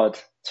 really hard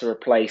to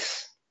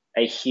replace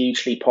a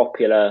hugely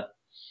popular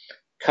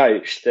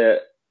coach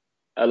that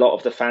a lot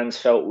of the fans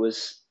felt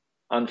was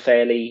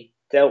unfairly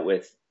dealt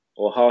with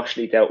or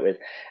harshly dealt with.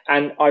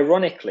 And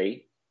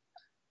ironically,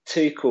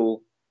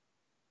 Tuchel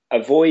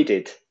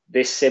avoided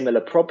this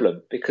similar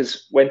problem,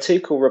 because when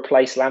Tuchel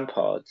replaced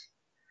Lampard,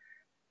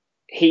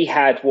 he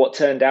had what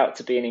turned out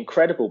to be an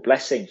incredible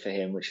blessing for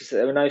him, which is that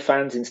there were no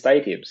fans in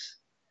stadiums.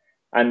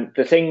 And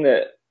the thing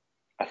that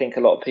I think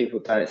a lot of people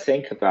don't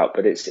think about,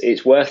 but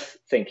it's worth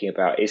thinking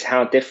about, is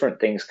how different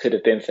things could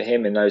have been for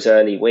him in those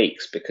early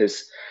weeks,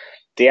 because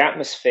the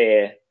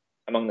atmosphere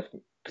among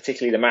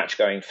particularly the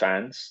match-going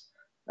fans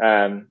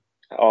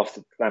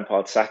after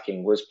Lampard's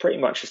sacking was pretty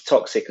much as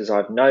toxic as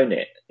I've known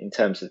it, in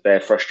terms of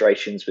their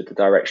frustrations with the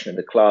direction of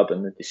the club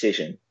and the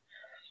decision.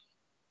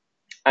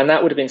 And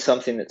that would have been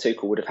something that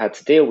Tuchel would have had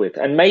to deal with.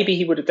 And maybe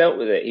he would have dealt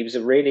with it. He was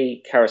a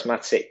really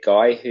charismatic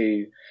guy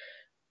who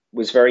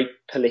was very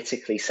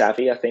politically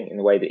savvy, I think, in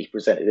the way that he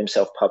presented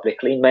himself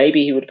publicly.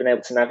 Maybe he would have been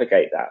able to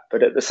navigate that.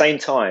 But at the same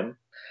time,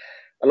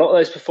 a lot of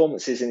those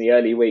performances in the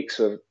early weeks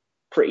were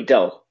pretty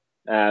dull.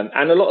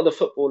 And a lot of the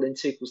football in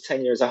Tuchel's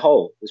tenure as a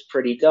whole was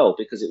pretty dull,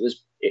 because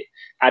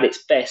at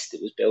its best,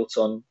 it was built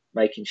on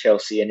making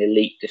Chelsea an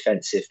elite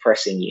defensive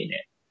pressing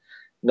unit,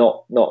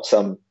 not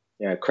some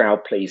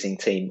crowd-pleasing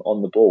team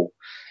on the ball.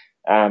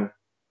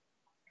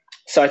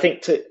 So I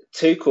think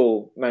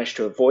Tuchel managed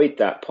to avoid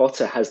that.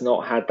 Potter has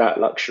not had that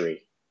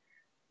luxury.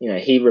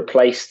 He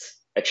replaced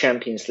a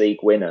Champions League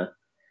winner,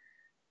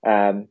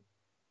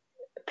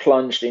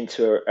 plunged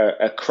into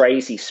a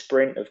crazy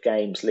sprint of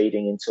games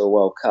leading into a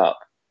World Cup,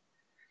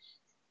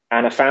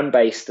 and a fan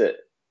base that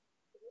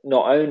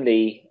not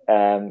only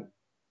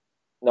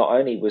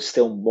was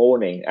still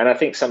mourning, and I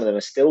think some of them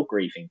are still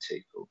grieving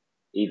Tuchel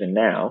even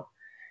now,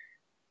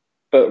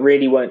 but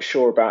really weren't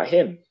sure about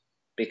him,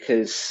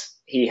 because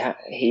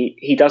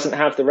he doesn't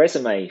have the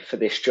resume for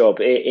this job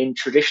in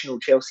traditional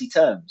Chelsea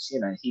terms.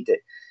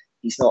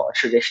 He's not a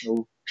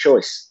traditional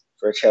choice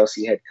for a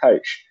Chelsea head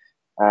coach.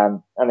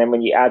 And then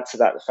when you add to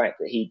that the fact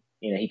that he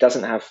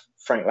doesn't have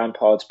Frank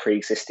Lampard's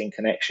pre-existing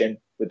connection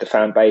with the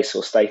fan base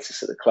or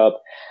status at the club,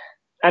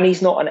 and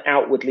he's not an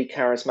outwardly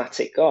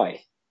charismatic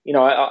guy.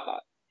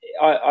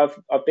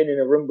 I've been in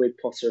a room with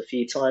Potter a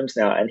few times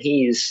now, and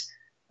he's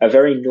a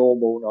very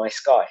normal, nice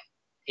guy.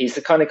 He's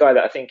the kind of guy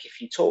that I think if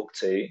you talk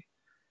to,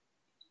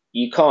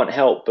 you can't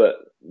help but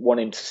want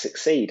him to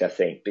succeed, I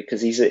think,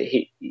 because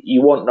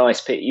you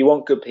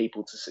want good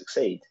people to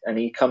succeed, and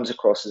he comes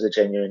across as a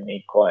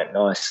genuinely quite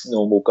nice,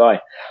 normal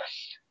guy.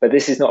 But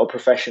this is not a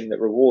profession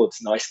that rewards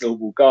nice,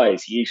 normal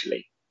guys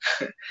usually.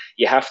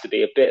 You have to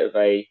be a bit of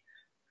a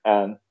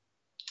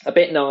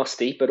bit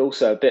nasty, but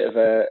also a bit of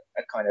a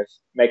kind of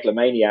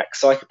megalomaniac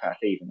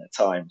psychopath even at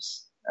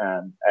times,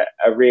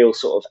 a real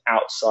sort of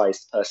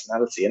outsized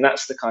personality. And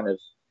that's the kind of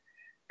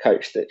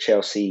coach that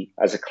Chelsea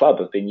as a club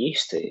have been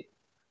used to,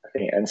 I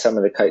think, and some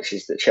of the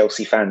coaches that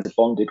Chelsea fans have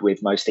bonded with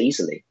most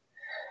easily.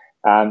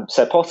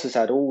 So Potter's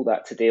had all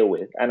that to deal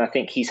with, and I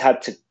think he's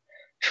had to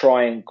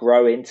try and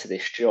grow into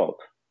this job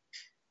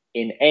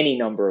in any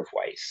number of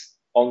ways,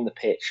 on the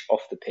pitch,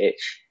 off the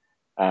pitch,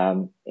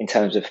 in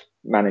terms of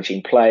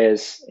managing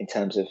players, in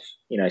terms of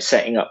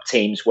setting up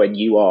teams when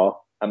you are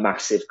a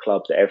massive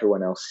club that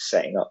everyone else is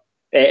setting up.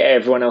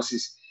 Everyone else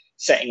is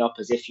setting up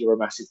as if you're a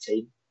massive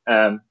team.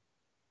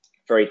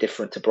 Very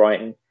different to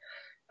Brighton.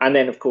 And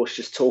then, of course,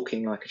 just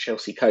talking like a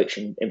Chelsea coach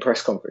in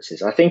press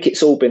conferences. I think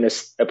it's all been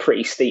a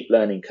pretty steep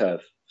learning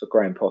curve for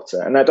Graham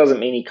Potter. And that doesn't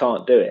mean he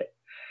can't do it,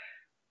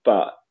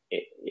 but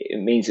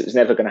it means it was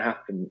never going to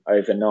happen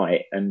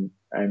overnight. And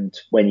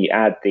when you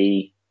add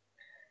the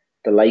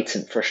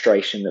latent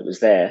frustration that was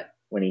there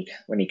when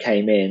he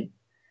came in,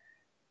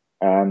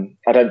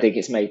 I don't think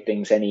it's made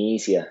things any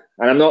easier.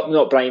 And I'm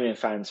not blaming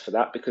fans for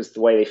that, because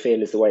the way they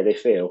feel is the way they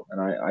feel, and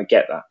I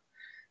get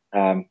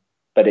that.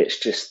 But it's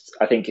just,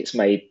 I think it's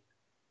made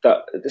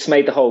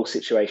the whole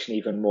situation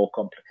even more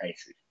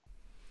complicated.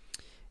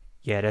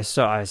 Yeah,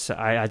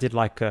 I did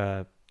like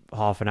a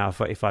half an hour,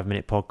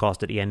 45-minute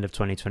podcast at the end of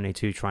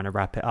 2022 trying to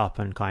wrap it up,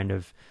 and kind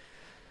of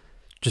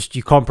just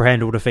you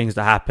comprehend all the things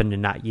that happened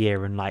in that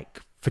year. And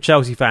like, for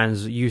Chelsea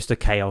fans used to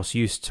chaos,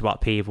 used to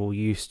upheaval,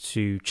 used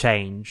to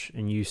change,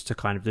 and used to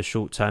kind of the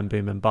short-term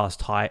boom and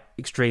bust,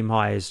 extreme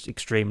highs,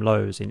 extreme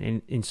lows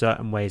in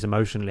certain ways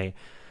emotionally.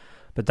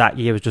 But that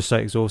year was just so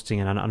exhausting,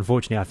 and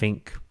unfortunately, I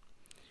think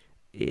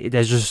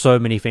there's just so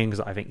many things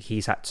that I think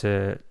he's had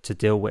to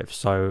deal with.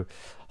 So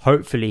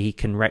hopefully he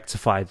can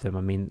rectify them.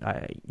 I mean,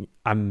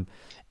 I'm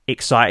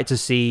excited to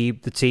see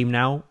the team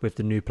now with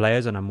the new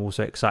players, and I'm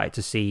also excited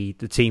to see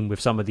the team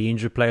with some of the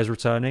injured players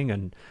returning.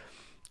 And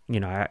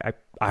I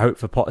hope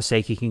for Potter's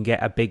sake he can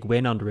get a big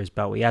win under his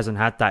belt. He hasn't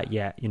had that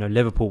yet.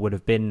 Liverpool would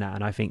have been that,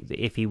 and I think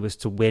that if he was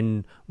to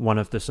win one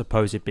of the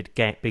supposed big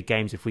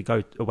games, if we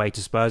go away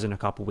to Spurs in a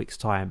couple of weeks'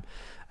 time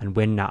and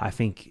win that, I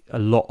think a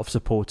lot of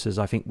supporters,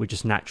 would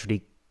just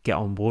naturally get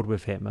on board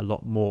with him a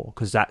lot more,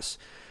 because that's,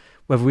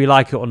 whether we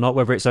like it or not,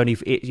 whether it's only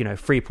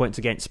 3 points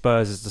against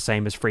Spurs is the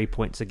same as 3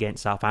 points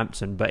against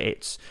Southampton, but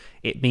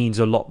it means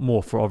a lot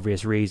more for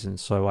obvious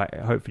reasons. So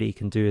hopefully he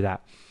can do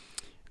that.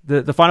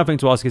 The final thing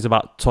to ask is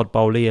about Todd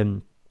Bowley,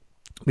 and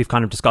We've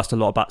kind of discussed a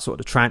lot about sort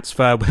of the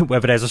transfer,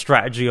 whether there's a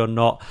strategy or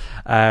not.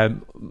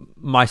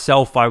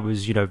 Myself, I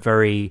was,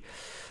 very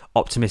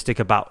optimistic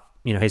about,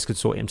 his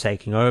consortium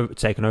taking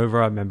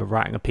over. I remember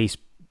writing a piece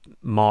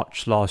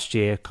March last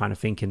year, kind of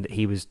thinking that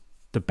he was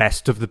the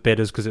best of the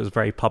bidders because it was a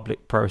very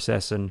public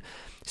process, and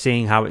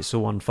seeing how it's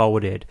all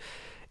unfolded.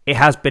 It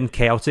has been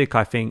chaotic.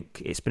 I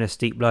think it's been a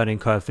steep learning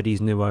curve for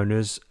these new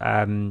owners.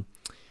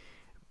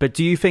 But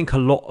do you think a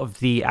lot of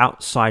the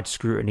outside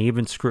scrutiny,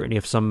 even scrutiny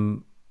of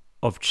some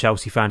of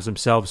Chelsea fans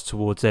themselves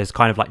towards there's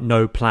kind of like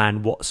no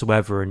plan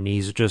whatsoever, and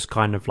these are just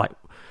kind of like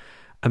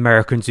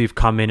Americans who've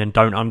come in and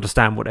don't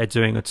understand what they're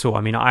doing at all?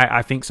 I mean,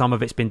 I think some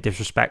of it's been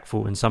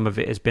disrespectful and some of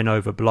it has been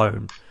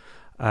overblown,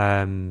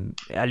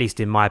 at least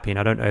in my opinion.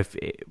 I don't know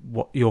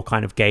what your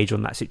kind of gauge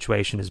on that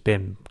situation has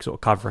been, sort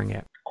of covering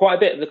it. Quite a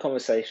bit of the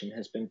conversation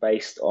has been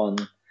based on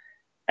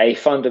a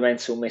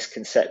fundamental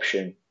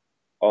misconception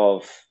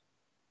of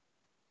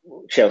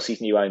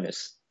Chelsea's new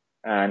owners.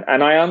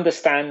 And I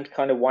understand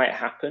kind of why it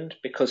happened,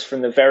 because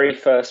from the very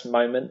first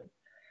moment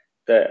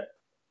that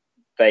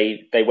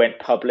they went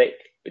public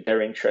with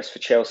their interest for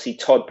Chelsea,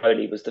 Todd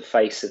Boehly was the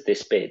face of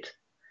this bid,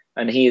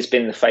 and he has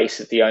been the face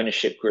of the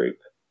ownership group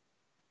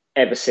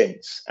ever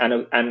since. And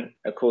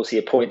of course, he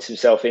appoints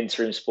himself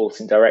interim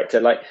sporting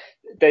director. I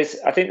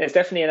think there's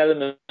definitely an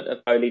element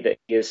of Boehly that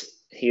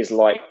he has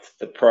liked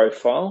the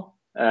profile.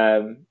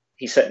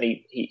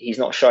 He's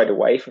not shied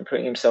away from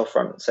putting himself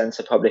front and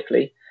centre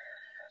publicly.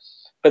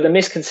 But the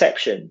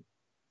misconception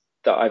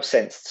that I've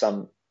sensed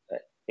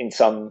in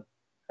some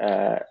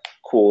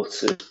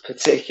quarters,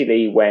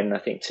 particularly when I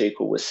think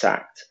Tuchel was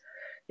sacked,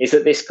 is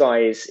that this guy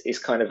is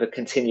kind of a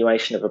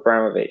continuation of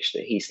Abramovich,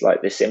 that he's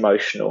like this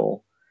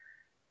emotional,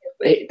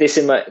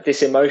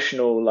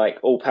 like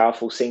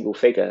all-powerful single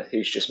figure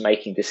who's just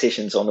making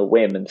decisions on a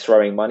whim and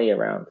throwing money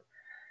around.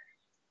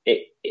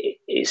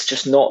 It's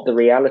just not the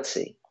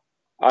reality.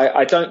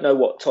 I don't know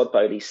what Todd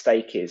Boehly's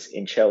stake is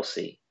in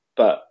Chelsea,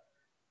 but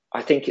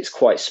I think it's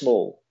quite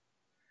small.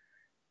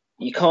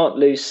 You can't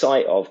lose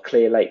sight of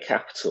Clearlake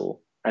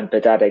Capital and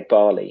Behdad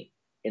Eghbali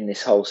in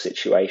this whole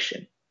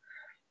situation.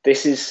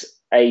 This is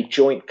a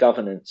joint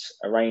governance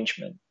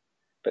arrangement,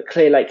 but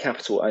Clearlake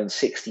Capital owns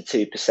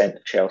 62%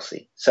 of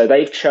Chelsea. So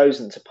they've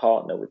chosen to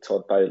partner with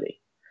Todd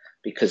Boehly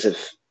because of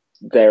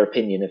their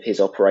opinion of his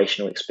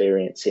operational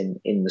experience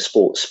in the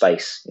sports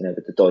space,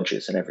 with the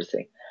Dodgers and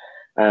everything.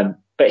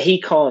 But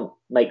he can't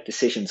make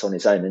decisions on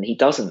his own, and he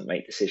doesn't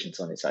make decisions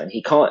on his own.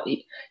 He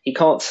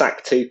can't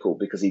sack Tuchel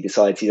because he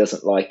decides he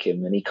doesn't like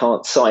him, and he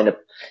can't sign a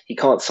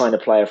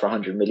player for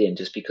 100 million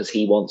just because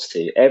he wants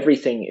to.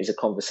 Everything is a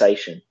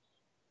conversation.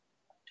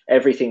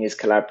 Everything is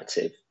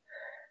collaborative,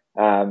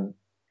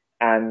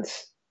 and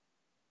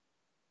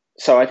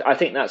so I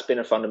think that's been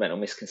a fundamental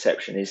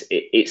misconception.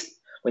 It's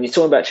when you're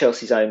talking about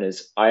Chelsea's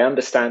owners, I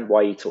understand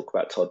why you talk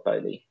about Todd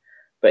Boehly,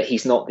 but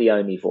he's not the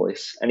only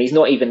voice, and he's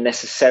not even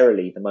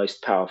necessarily the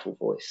most powerful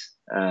voice.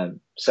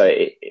 So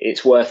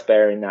it's worth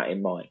bearing that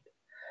in mind.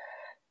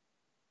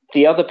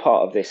 The other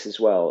part of this as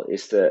well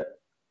is that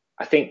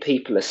I think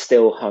people are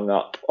still hung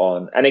up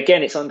on, and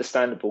again, it's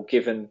understandable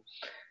given,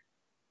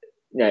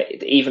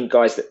 even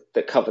guys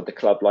that covered the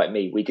club like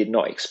me, we did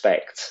not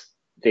expect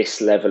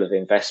this level of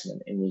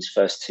investment in these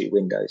first two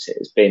windows. It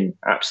has been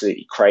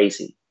absolutely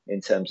crazy in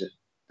terms of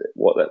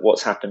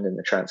what's happened in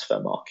the transfer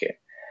market.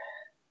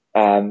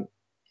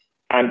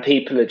 And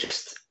people are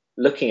just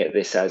looking at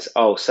this as,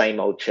 same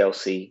old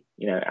Chelsea,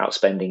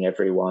 outspending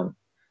everyone,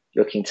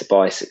 looking to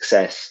buy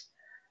success.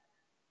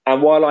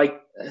 And while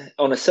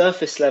on a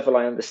surface level,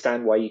 I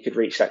understand why you could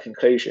reach that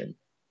conclusion,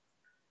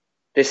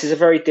 this is a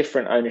very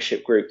different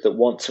ownership group that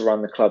want to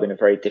run the club in a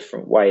very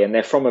different way. And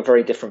they're from a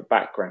very different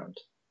background.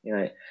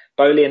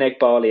 Boehly and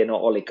Eghbali are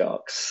not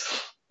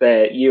oligarchs.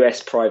 They're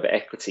US private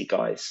equity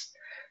guys.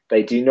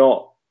 They do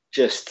not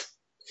just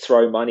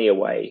throw money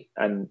away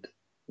and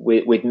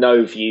with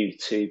no view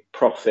to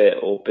profit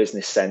or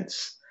business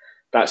sense.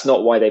 That's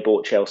not why they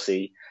bought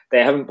Chelsea.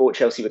 They haven't bought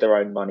Chelsea with their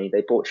own money.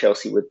 They bought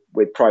Chelsea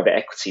with private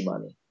equity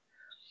money.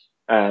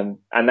 And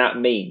that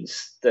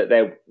means that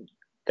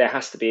there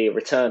has to be a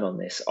return on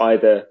this,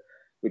 either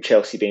with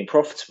Chelsea being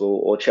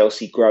profitable or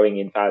Chelsea growing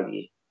in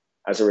value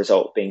as a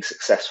result of being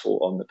successful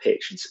on the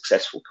pitch and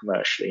successful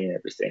commercially and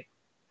everything.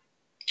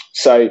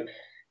 So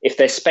if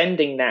they're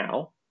spending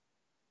now,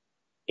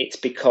 it's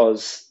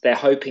because they're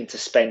hoping to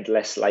spend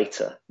less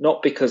later,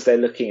 not because they're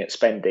looking at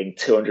spending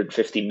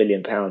 £250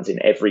 million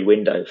in every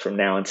window from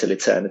now until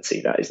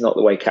eternity. That is not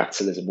the way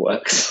capitalism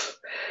works.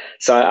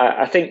 So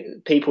I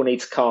think people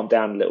need to calm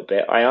down a little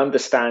bit. I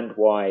understand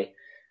why,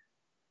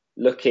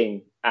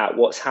 looking at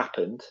what's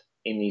happened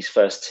in these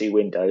first two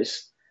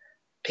windows,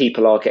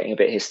 people are getting a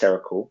bit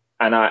hysterical.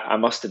 And I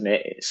must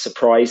admit, it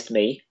surprised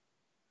me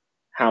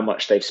how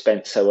much they've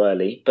spent so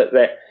early. But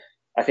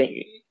I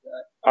think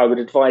I would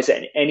advise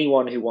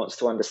anyone who wants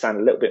to understand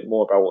a little bit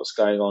more about what's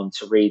going on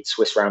to read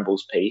Swiss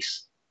Ramble's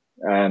piece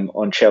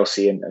on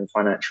Chelsea and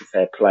financial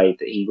fair play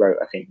that he wrote,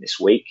 I think, this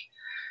week.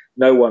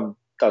 No one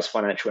does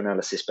financial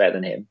analysis better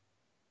than him.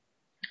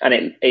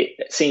 And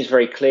it seems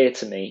very clear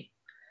to me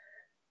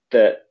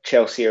that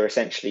Chelsea are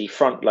essentially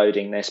front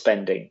loading their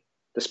spending,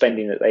 the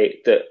spending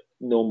that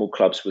normal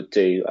clubs would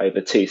do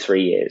over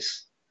 2-3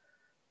 years,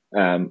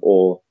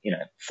 or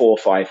 4 or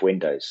 5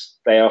 windows.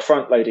 They are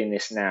front loading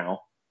this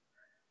now,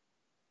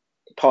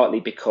 partly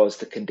because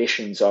the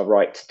conditions are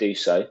right to do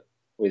so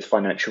with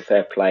financial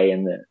fair play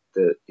and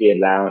the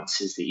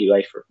allowances that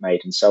UEFA have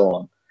made and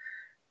so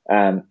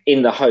on,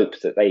 in the hope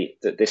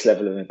that this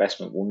level of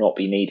investment will not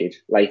be needed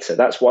later.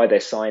 That's why they're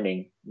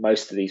signing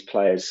most of these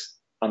players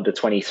under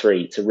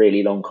 23 to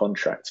really long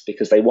contracts,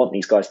 because they want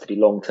these guys to be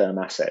long-term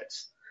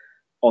assets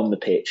on the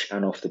pitch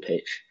and off the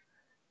pitch.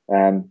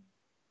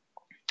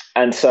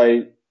 And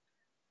so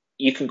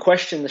you can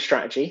question the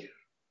strategy,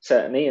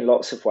 certainly, in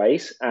lots of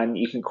ways, and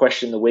you can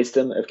question the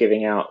wisdom of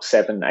giving out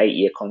 7-8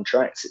 year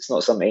contracts. It's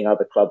not something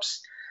other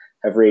clubs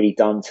have really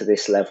done to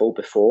this level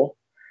before,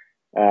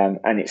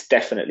 and it's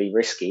definitely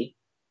risky.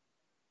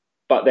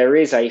 But there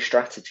is a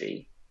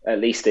strategy, at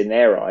least in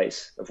their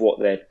eyes, of what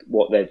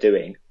they're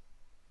doing.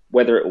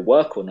 Whether it will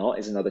work or not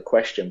is another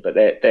question, but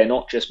they're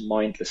not just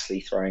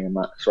mindlessly throwing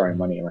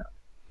money around.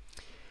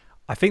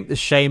 I think the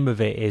shame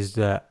of it is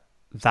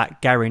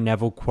that Gary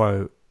Neville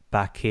quote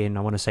back in,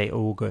 I want to say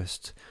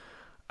August,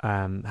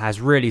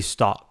 has really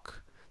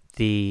stuck.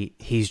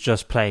 He's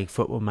just playing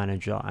Football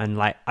Manager, and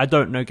like, I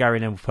don't know Gary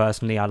Neville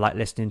personally. I like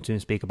listening to him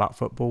speak about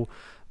football,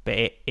 but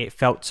it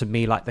felt to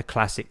me like the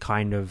classic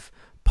kind of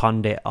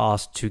pundit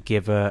asked to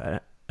give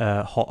a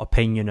hot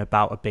opinion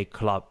about a big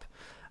club.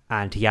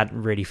 And he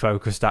hadn't really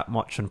focused that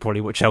much on probably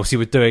what Chelsea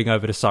were doing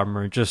over the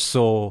summer, and just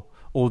saw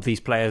all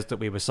these players that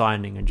we were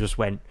signing and just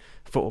went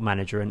Football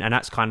Manager. And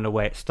that's kind of the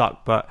way it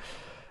stuck. But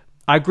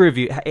I agree with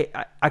you.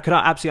 I could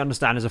absolutely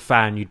understand as a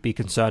fan, you'd be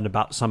concerned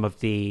about some of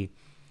the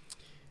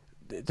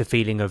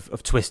feeling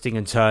of twisting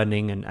and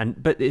turning.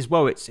 But as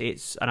well, it's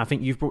and I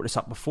think you've brought this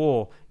up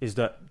before, is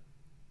that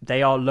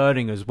they are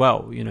learning as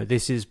well.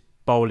 This is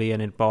Bowley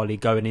and Bali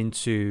going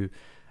into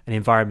an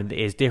environment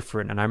that is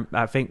different. And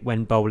I think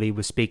when Bowley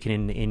was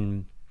speaking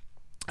in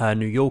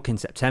New York in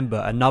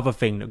September, another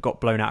thing that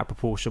got blown out of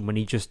proportion when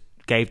he just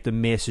gave the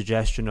mere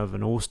suggestion of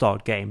an all-star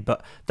game,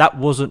 but that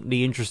wasn't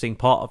the interesting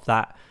part of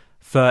that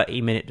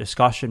 30-minute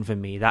discussion for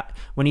me. That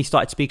when he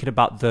started speaking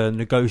about the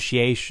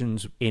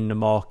negotiations in the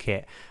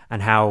market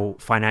and how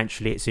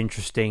financially it's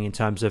interesting in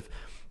terms of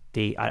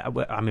I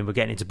mean, we're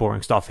getting into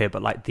boring stuff here,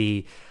 but like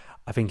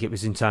I think it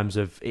was in terms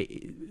of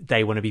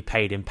they want to be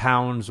paid in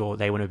pounds or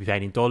they want to be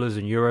paid in dollars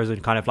and euros,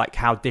 and kind of like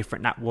how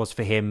different that was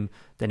for him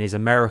than his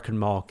American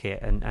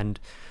market. And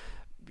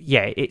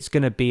yeah, it's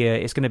going to be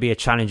a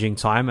challenging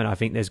time, and I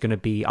think there's going to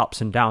be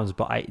ups and downs.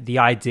 But the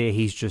idea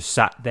he's just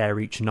sat there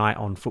each night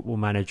on Football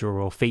Manager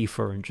or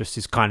FIFA and just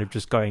is kind of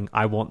just going,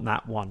 I want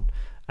that one.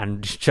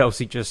 And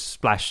Chelsea just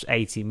splashed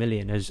 80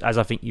 million, as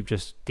I think you've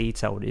just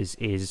detailed,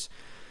 is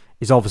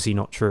obviously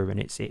not true, and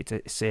it's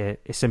a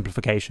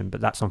simplification,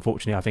 but that's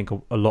unfortunately, I think,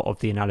 a lot of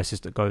the analysis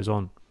that goes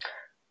on.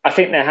 I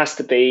think there has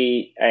to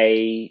be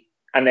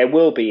and there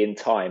will be in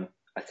time,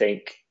 I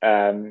think,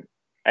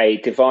 a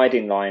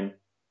dividing line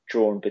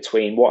drawn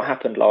between what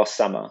happened last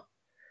summer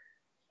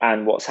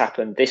and what's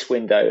happened this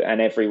window and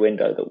every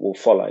window that will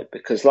follow.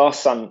 Because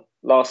last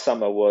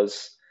summer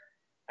was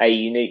a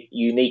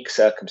unique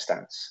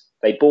circumstance.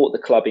 They bought the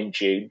club in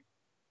June,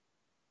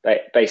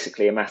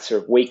 basically a matter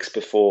of weeks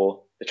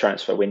before the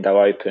transfer window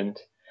opened.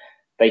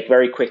 They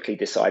very quickly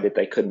decided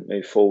they couldn't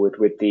move forward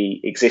with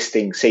the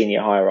existing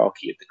senior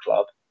hierarchy of the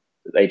club.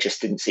 They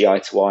just didn't see eye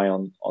to eye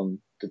on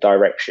the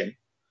direction.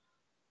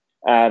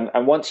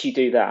 And once you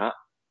do that,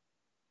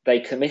 they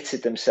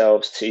committed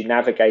themselves to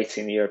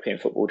navigating the European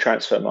football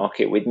transfer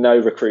market with no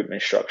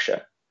recruitment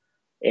structure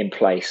in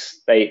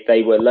place.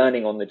 They were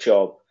learning on the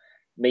job,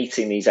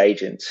 meeting these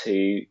agents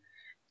who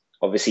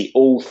obviously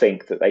all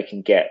think that they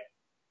can get,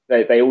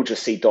 they all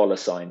just see dollar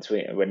signs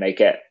when they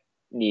get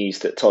news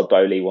that Todd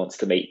Bowley wants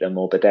to meet them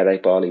or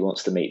Badele Bali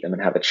wants to meet them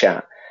and have a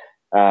chat.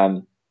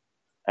 And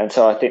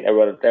so I think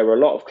there were a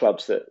lot of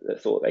clubs that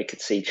thought they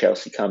could see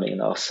Chelsea coming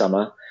last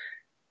summer.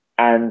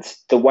 And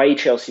the way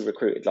Chelsea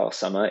recruited last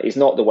summer is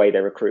not the way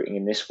they're recruiting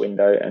in this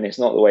window, and it's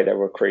not the way they'll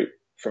recruit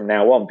from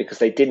now on, because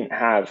they didn't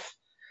have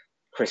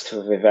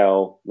Christopher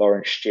Vivell,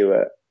 Lawrence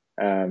Stewart,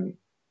 Paul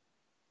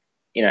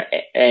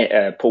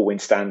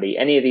Winstanley,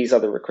 any of these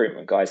other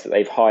recruitment guys that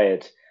they've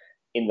hired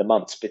in the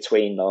months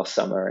between last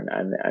summer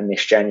and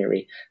this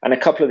January. And a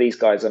couple of these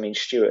guys, I mean,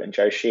 Stewart and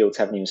Joe Shields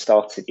haven't even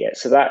started yet.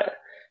 So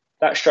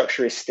that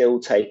structure is still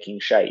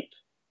taking shape.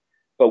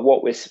 But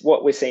what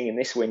we're seeing in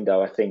this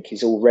window, I think,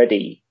 is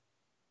already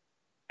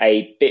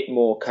a bit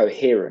more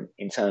coherent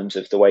in terms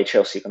of the way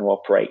Chelsea are going to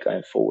operate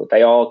going forward.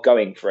 They are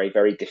going for a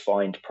very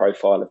defined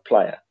profile of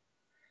player.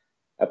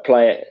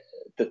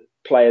 The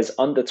players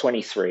under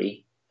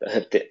 23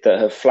 that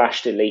have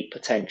flashed elite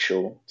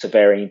potential to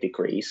varying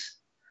degrees,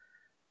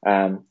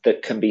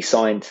 that can be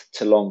signed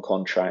to long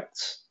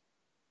contracts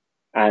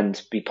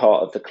and be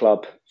part of the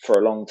club for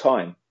a long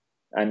time.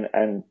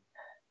 And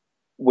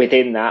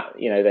within that,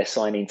 they're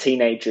signing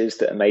teenagers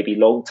that are maybe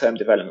long-term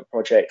development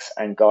projects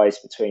and guys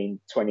between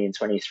 20 and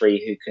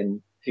 23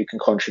 who can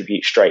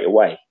contribute straight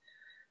away.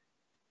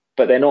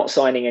 but they're not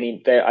signing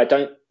any. I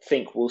don't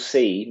think we'll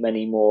see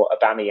many more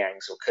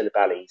Aubameyangs or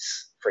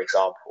Koulibalys, for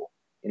example.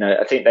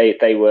 I think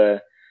they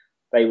were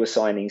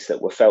signings that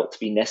were felt to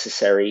be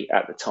necessary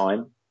at the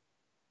time.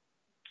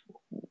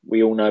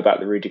 We all know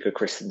about the Rudiger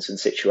Christensen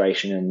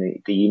situation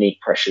and the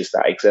unique pressures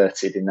that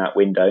exerted in that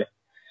window.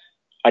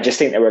 I just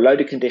think there were a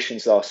load of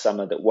conditions last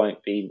summer that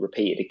won't be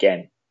repeated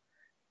again.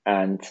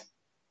 And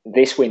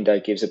this window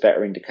gives a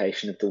better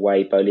indication of the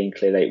way Boehly and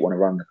Cleargate want to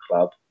run the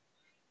club.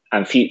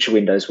 And future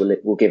windows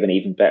will give an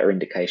even better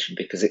indication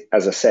because,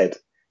 as I said,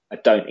 I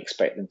don't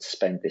expect them to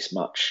spend this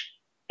much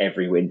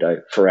every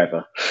window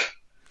forever.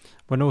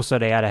 When also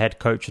they had a head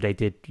coach, they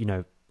did,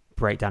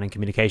 breakdown in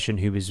communication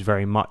who was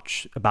very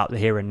much about the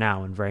here and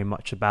now and very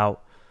much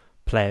about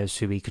players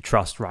who he could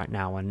trust right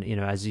now. And,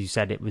 as you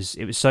said, it was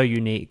so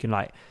unique. And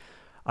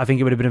I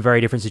think it would have been a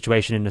very different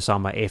situation in the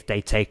summer if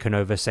they'd taken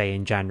over, say,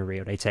 in January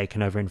or they'd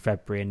taken over in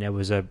February and there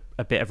was a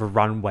bit of a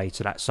runway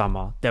to that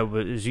summer. There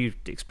was, as you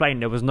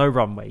explained, there was no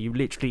runway.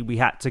 We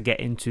had to get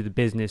into the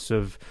business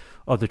of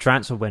the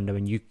transfer window.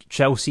 And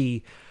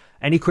Chelsea,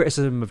 any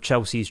criticism of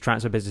Chelsea's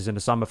transfer business in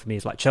the summer for me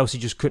is Chelsea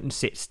just couldn't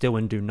sit still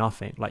and do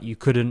nothing. You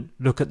couldn't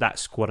look at that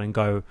squad and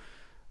go,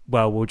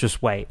 well, we'll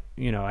just wait.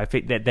 I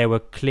think that there were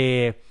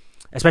clear,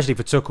 especially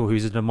for Tuchel,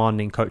 who's a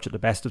demanding coach at the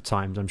best of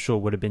times, I'm sure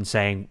would have been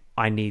saying,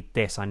 I need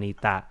this, I need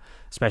that,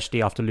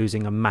 especially after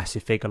losing a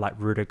massive figure like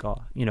Rudiger.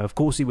 Of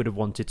course he would have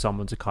wanted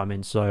someone to come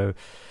in. So,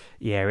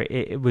 yeah,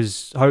 it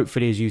was,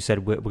 hopefully, as you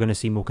said, we're going to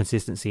see more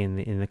consistency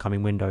in the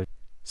coming window.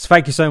 So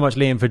thank you so much,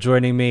 Liam, for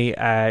joining me.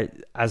 As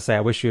I say, I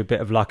wish you a bit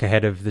of luck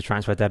ahead of the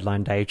transfer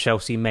deadline day.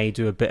 Chelsea may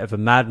do a bit of a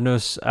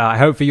madness. I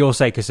hope for your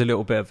sake it's a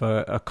little bit of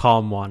a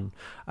calm one.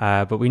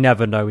 But we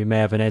never know. We may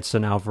have an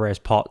Edson Alvarez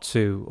part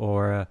 2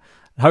 or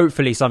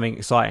hopefully something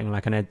exciting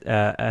like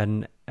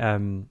an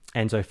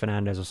Enzo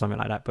Fernandez or something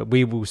like that. But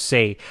we will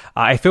see.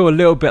 I feel a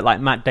little bit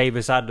like Matt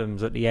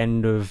Davis-Adams at the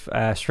end of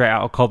Straight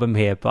Out of Cobham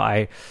here. But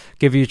I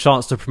give you a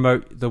chance to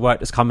promote the work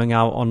that's coming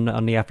out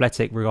on The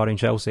Athletic regarding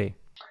Chelsea.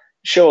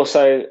 Sure.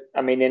 So,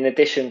 in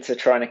addition to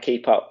trying to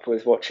keep up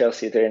with what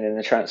Chelsea are doing in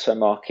the transfer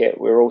market,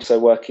 we're also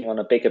working on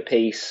a bigger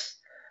piece,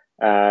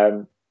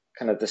 kind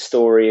of the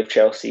story of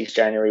Chelsea's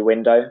January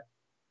window.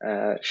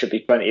 Should be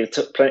plenty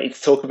to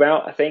talk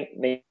about, I think.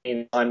 Me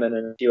and Simon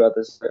and a few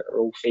others are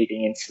all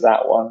feeding into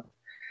that one.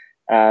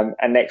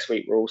 And next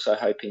week, we're also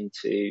hoping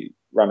to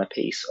run a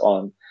piece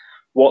on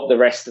what the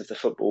rest of the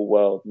football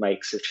world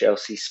makes of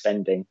Chelsea's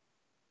spending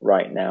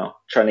right now,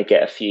 trying to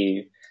get a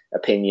few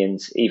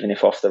opinions, even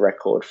if off the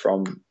record,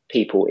 from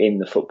people in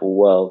the football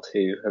world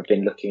who have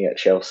been looking at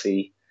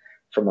Chelsea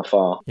from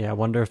afar. Yeah, I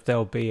wonder if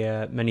there'll be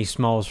many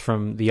smiles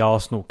from the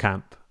Arsenal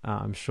camp.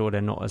 I'm sure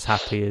they're not as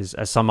happy as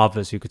some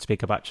others who could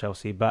speak about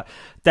Chelsea, but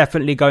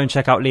definitely go and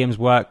check out Liam's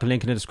work.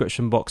 Link in the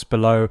description box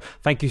below.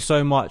 Thank you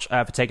so much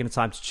for taking the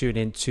time to tune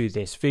in to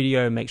this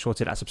video. Make sure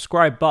to hit that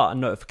subscribe button,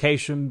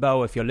 notification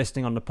bell. If you're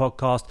listening on the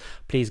podcast,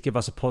 please give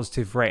us a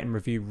positive rate and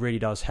review. Really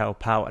does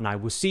help out. And I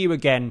will see you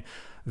again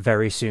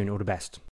very soon. All the best.